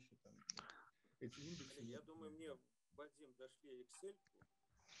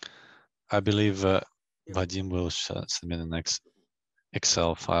 I believe Vadim will send me the next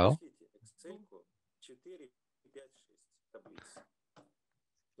Excel file.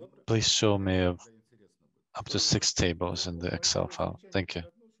 Please show me up to 6 tables in the Excel file. Thank you.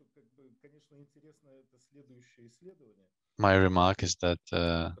 My remark is that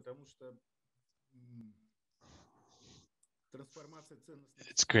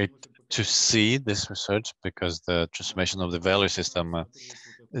it's great to see this research because the transformation of the value system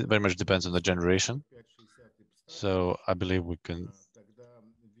it very much depends on the generation. So I believe we can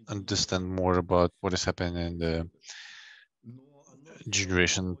understand more about what is happening in the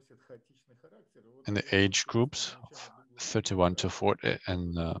generation, in the age groups of 31 to 40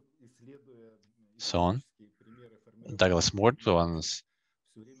 and so on. Douglas Mort once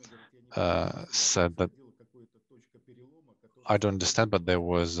said that I don't understand, but there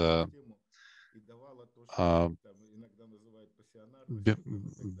was a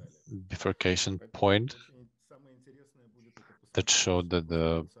bifurcation point that showed that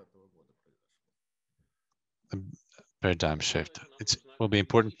the paradigm shift. It will be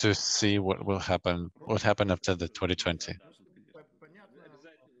important to see what will happen, what happened after the 2020.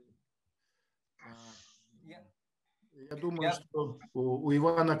 Я думаю, что у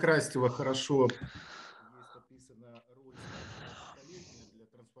Ивана Крастева хорошо.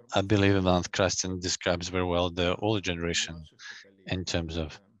 I believe Ivan Krastin describes very well the older generation in terms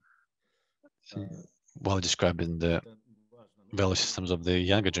of well describing the value systems of the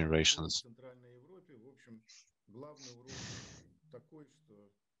younger generations.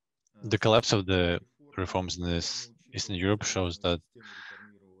 The collapse of the reforms in Eastern Europe shows that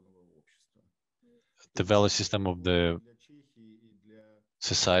the value system of the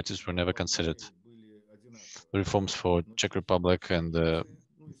societies were never considered. The reforms for Czech Republic and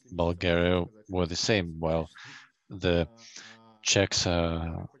Bulgaria were the same, while the Czechs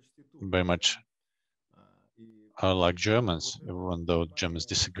are very much are like Germans, even though Germans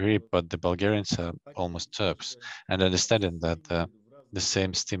disagree, but the Bulgarians are almost Turks. And understanding that the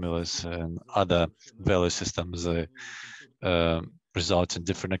same stimulus and other value systems result in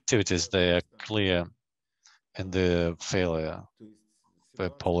different activities, they are clear in the failure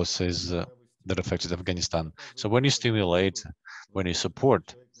of policies that affected Afghanistan. So when you stimulate, when you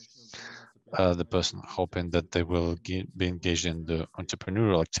support the person, hoping that they will be engaged in the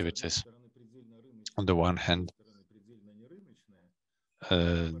entrepreneurial activities, on the one hand,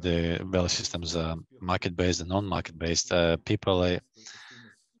 the value systems are market-based and non-market-based. People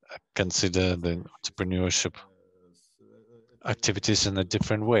consider the entrepreneurship activities in a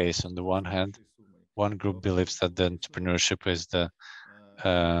different ways. On the one hand, one group believes that the entrepreneurship is the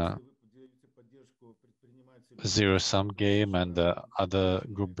zero-sum game, and the other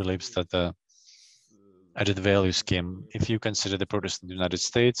group believes that the added value scheme. If you consider the protests in the United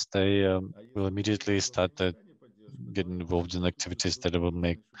States, they will immediately start getting involved in activities that will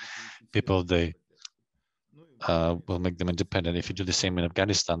make people, they will make them independent. If you do the same in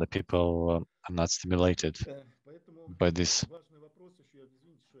Afghanistan, the people are not stimulated by this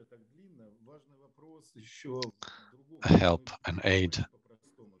help and aid.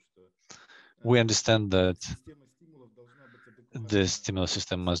 We understand that the stimulus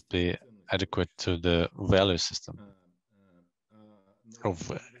system must be adequate to the value system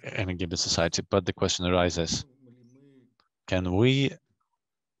of any given society, but the question arises, can we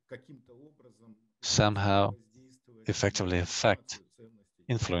somehow effectively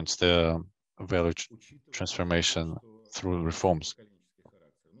influence the value transformation through reforms?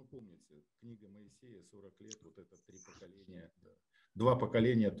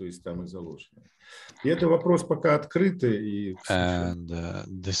 And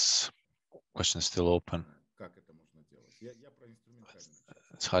this question is still open.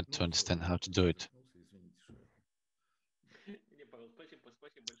 It's hard to understand how to do it.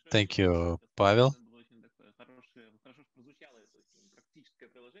 Thank you, Pavel.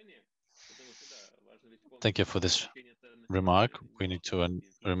 Thank you for this remark. We need to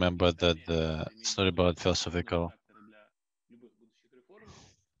remember that it's not about philosophical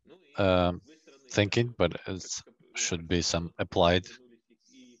thinking, but it should be some applied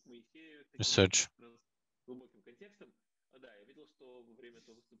research.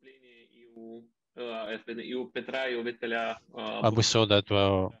 And we saw that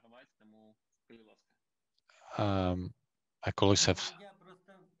our colleagues have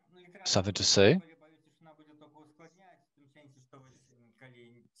something to say.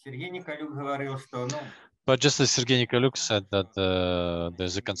 But just as Sergei Nikoluk said that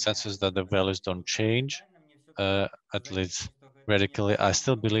there's a consensus that the values don't change, at least radically, I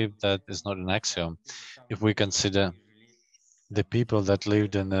still believe that is not an axiom. If we consider the people that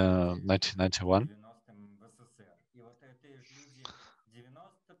lived in 1991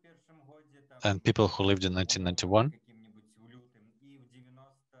 and people who lived in 1991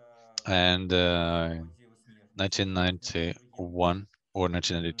 and 1991 or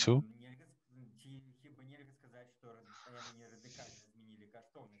 1992,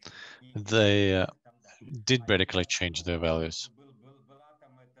 they did radically change their values.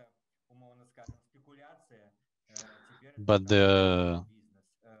 But the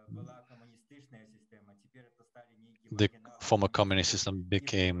former communist system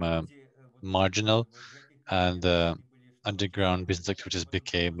became marginal, and underground business activities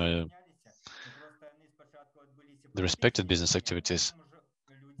became the respected business activities.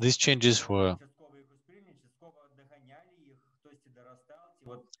 These changes were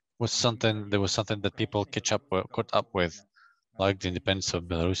something that people caught up with, like the independence of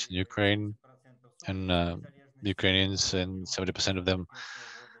Belarus and Ukraine, and Ukrainians, and 70% of them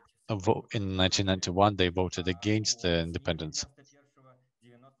in 1991 they voted against the independence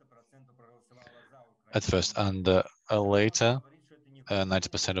at first, and later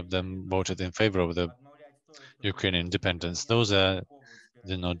 90% of them voted in favor of the Ukrainian independence. Those are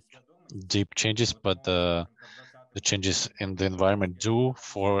not deep changes, but the changes in the environment do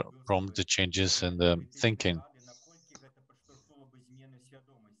prompt the changes in the thinking.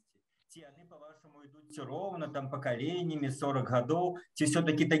 Do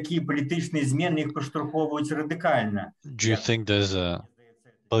you think there's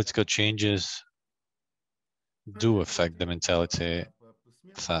political changes do affect the mentality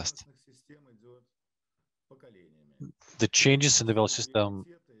fast? The changes in the value system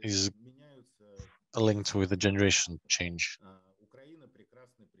is linked with the generation change.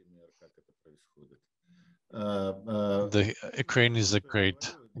 The Ukraine is a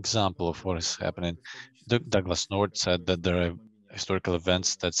great example of what is happening. Douglas North said that there are historical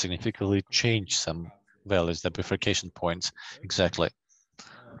events that significantly change some values, the bifurcation points. Exactly.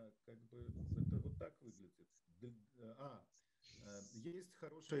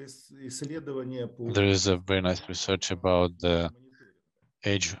 There is a very nice research about the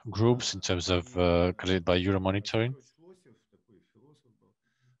age groups in terms of created by Euromonitoring.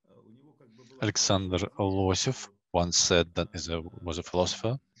 Alexander Losев once said that was a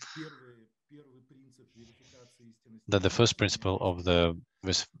philosopher that the first principle of the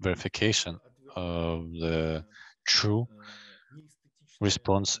verification of the true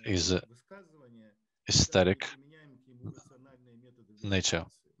response is aesthetic nature.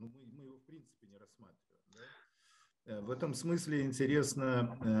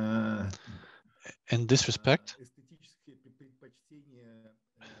 In this respect,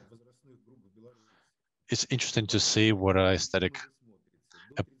 it's interesting to see what are aesthetically,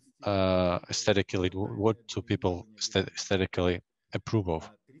 what do people aesthetically approve of.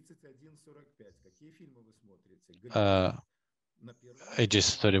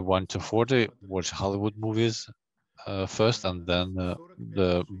 Ages 31 to 40 watch Hollywood movies first, and then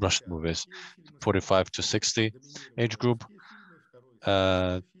the Russian movies. 45 to 60 age group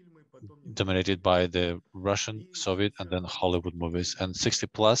dominated by the Russian, Soviet, and then Hollywood movies, and 60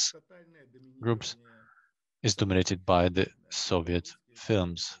 plus groups is dominated by the Soviet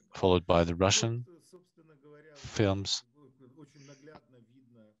films, followed by the Russian films,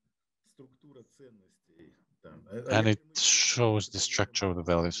 and it shows the structure of the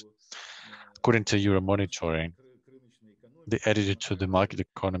values. According to Euromonitoring, the attitude to the market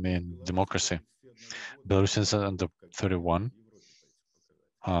economy and democracy, Belarusians under 31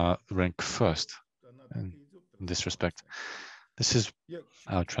 rank first in this respect. This is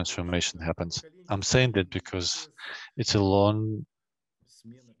how transformation happens. I'm saying that because it's a long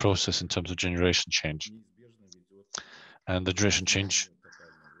process in terms of generation change. And the generation change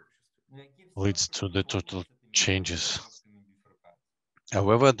leads to the total changes.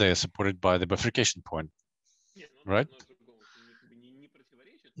 However, they are supported by the bifurcation point, right?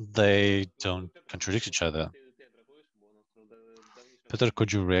 They don't contradict each other. Piotr,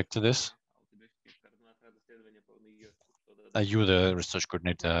 could you react to this? You, the research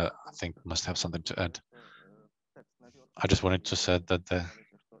coordinator, I think must have something to add. I just wanted to say that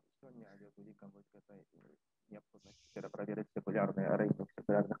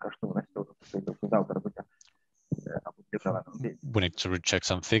we need to recheck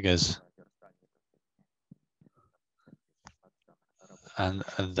some figures, and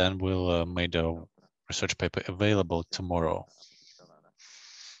then we'll make a research paper available tomorrow.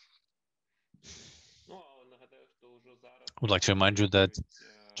 I would like to remind you that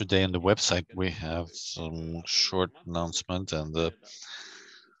today on the website we have some short announcement, and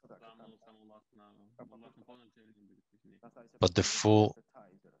but the full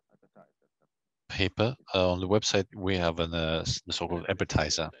paper on the website we have the so-called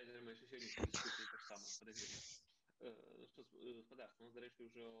appetizer.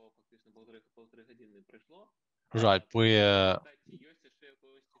 Right, we've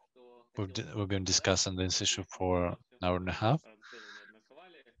been discussing this issue for an hour and a half.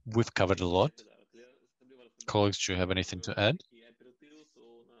 We've covered a lot. Colleagues, do you have anything to add?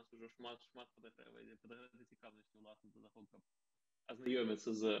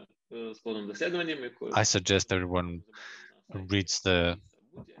 I suggest everyone reads the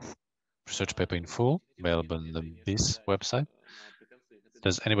research paper in full, available on the BISS website.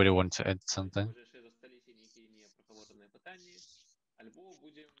 Does anybody want to add something?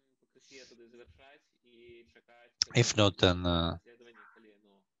 If not, then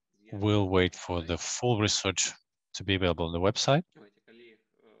we'll wait for the full research to be available on the website.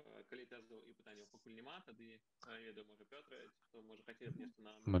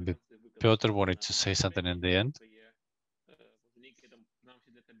 Maybe Piotr wanted to say something in the end.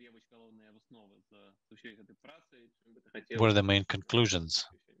 What are the main conclusions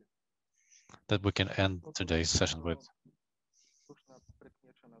that we can end today's session with?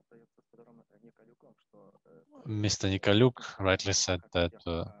 Mr. Nikoluk rightly said that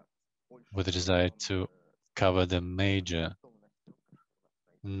with the desire to cover the major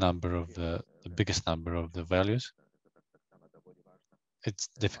number of the biggest number of the values, it's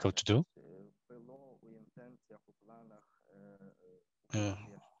difficult to do.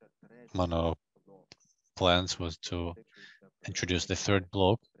 One of our plans was to introduce the third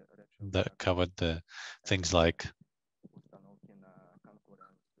block that covered the things like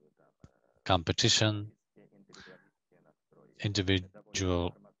competition,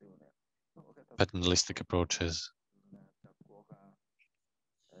 individual paternalistic approaches,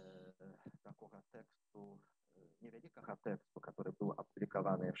 который был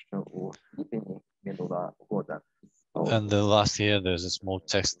опубликован еще у липени минулого года. And the last year, there's a small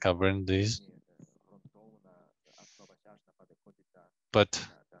text covering these. But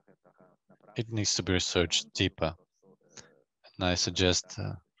it needs to be researched deeper. And I suggest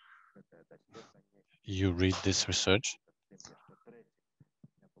you read this research.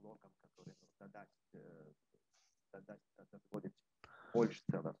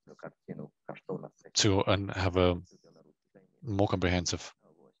 To have a more comprehensive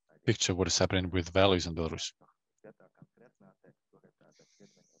picture of what is happening with values in Belarus.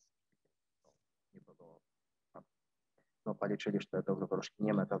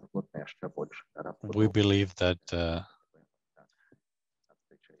 We believe that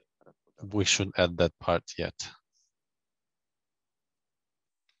we should add that part yet.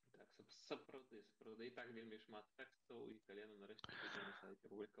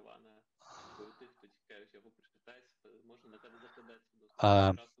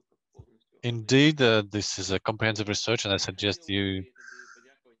 Indeed, this is a comprehensive research, and I suggest you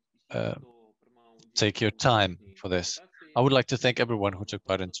take your time for this. I would like to thank everyone who took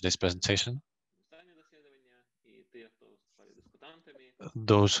part in today's presentation.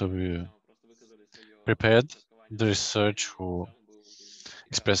 Those of you prepared the research, who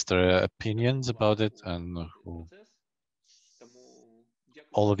expressed their opinions about it, and who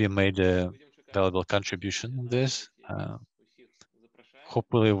all of you made a valuable contribution in this.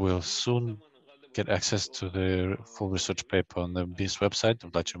 Hopefully we'll soon get access to the full research paper on the BISS website.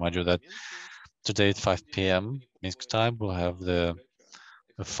 I'd like to remind you that today at 5 p.m. Minsk time, we'll have the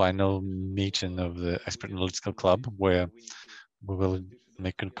final meeting of the Expert Analytical Club, where we will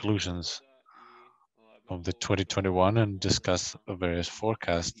make conclusions of the 2021 and discuss various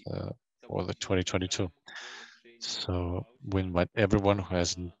forecasts for the 2022. So we invite everyone who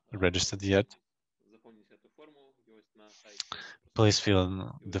hasn't registered yet. Please fill in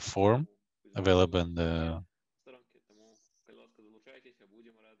the form available in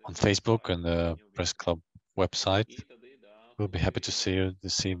on Facebook and the Press Club website. We'll be happy to see you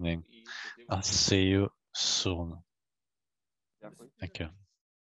this evening. I'll see you soon. Thank you.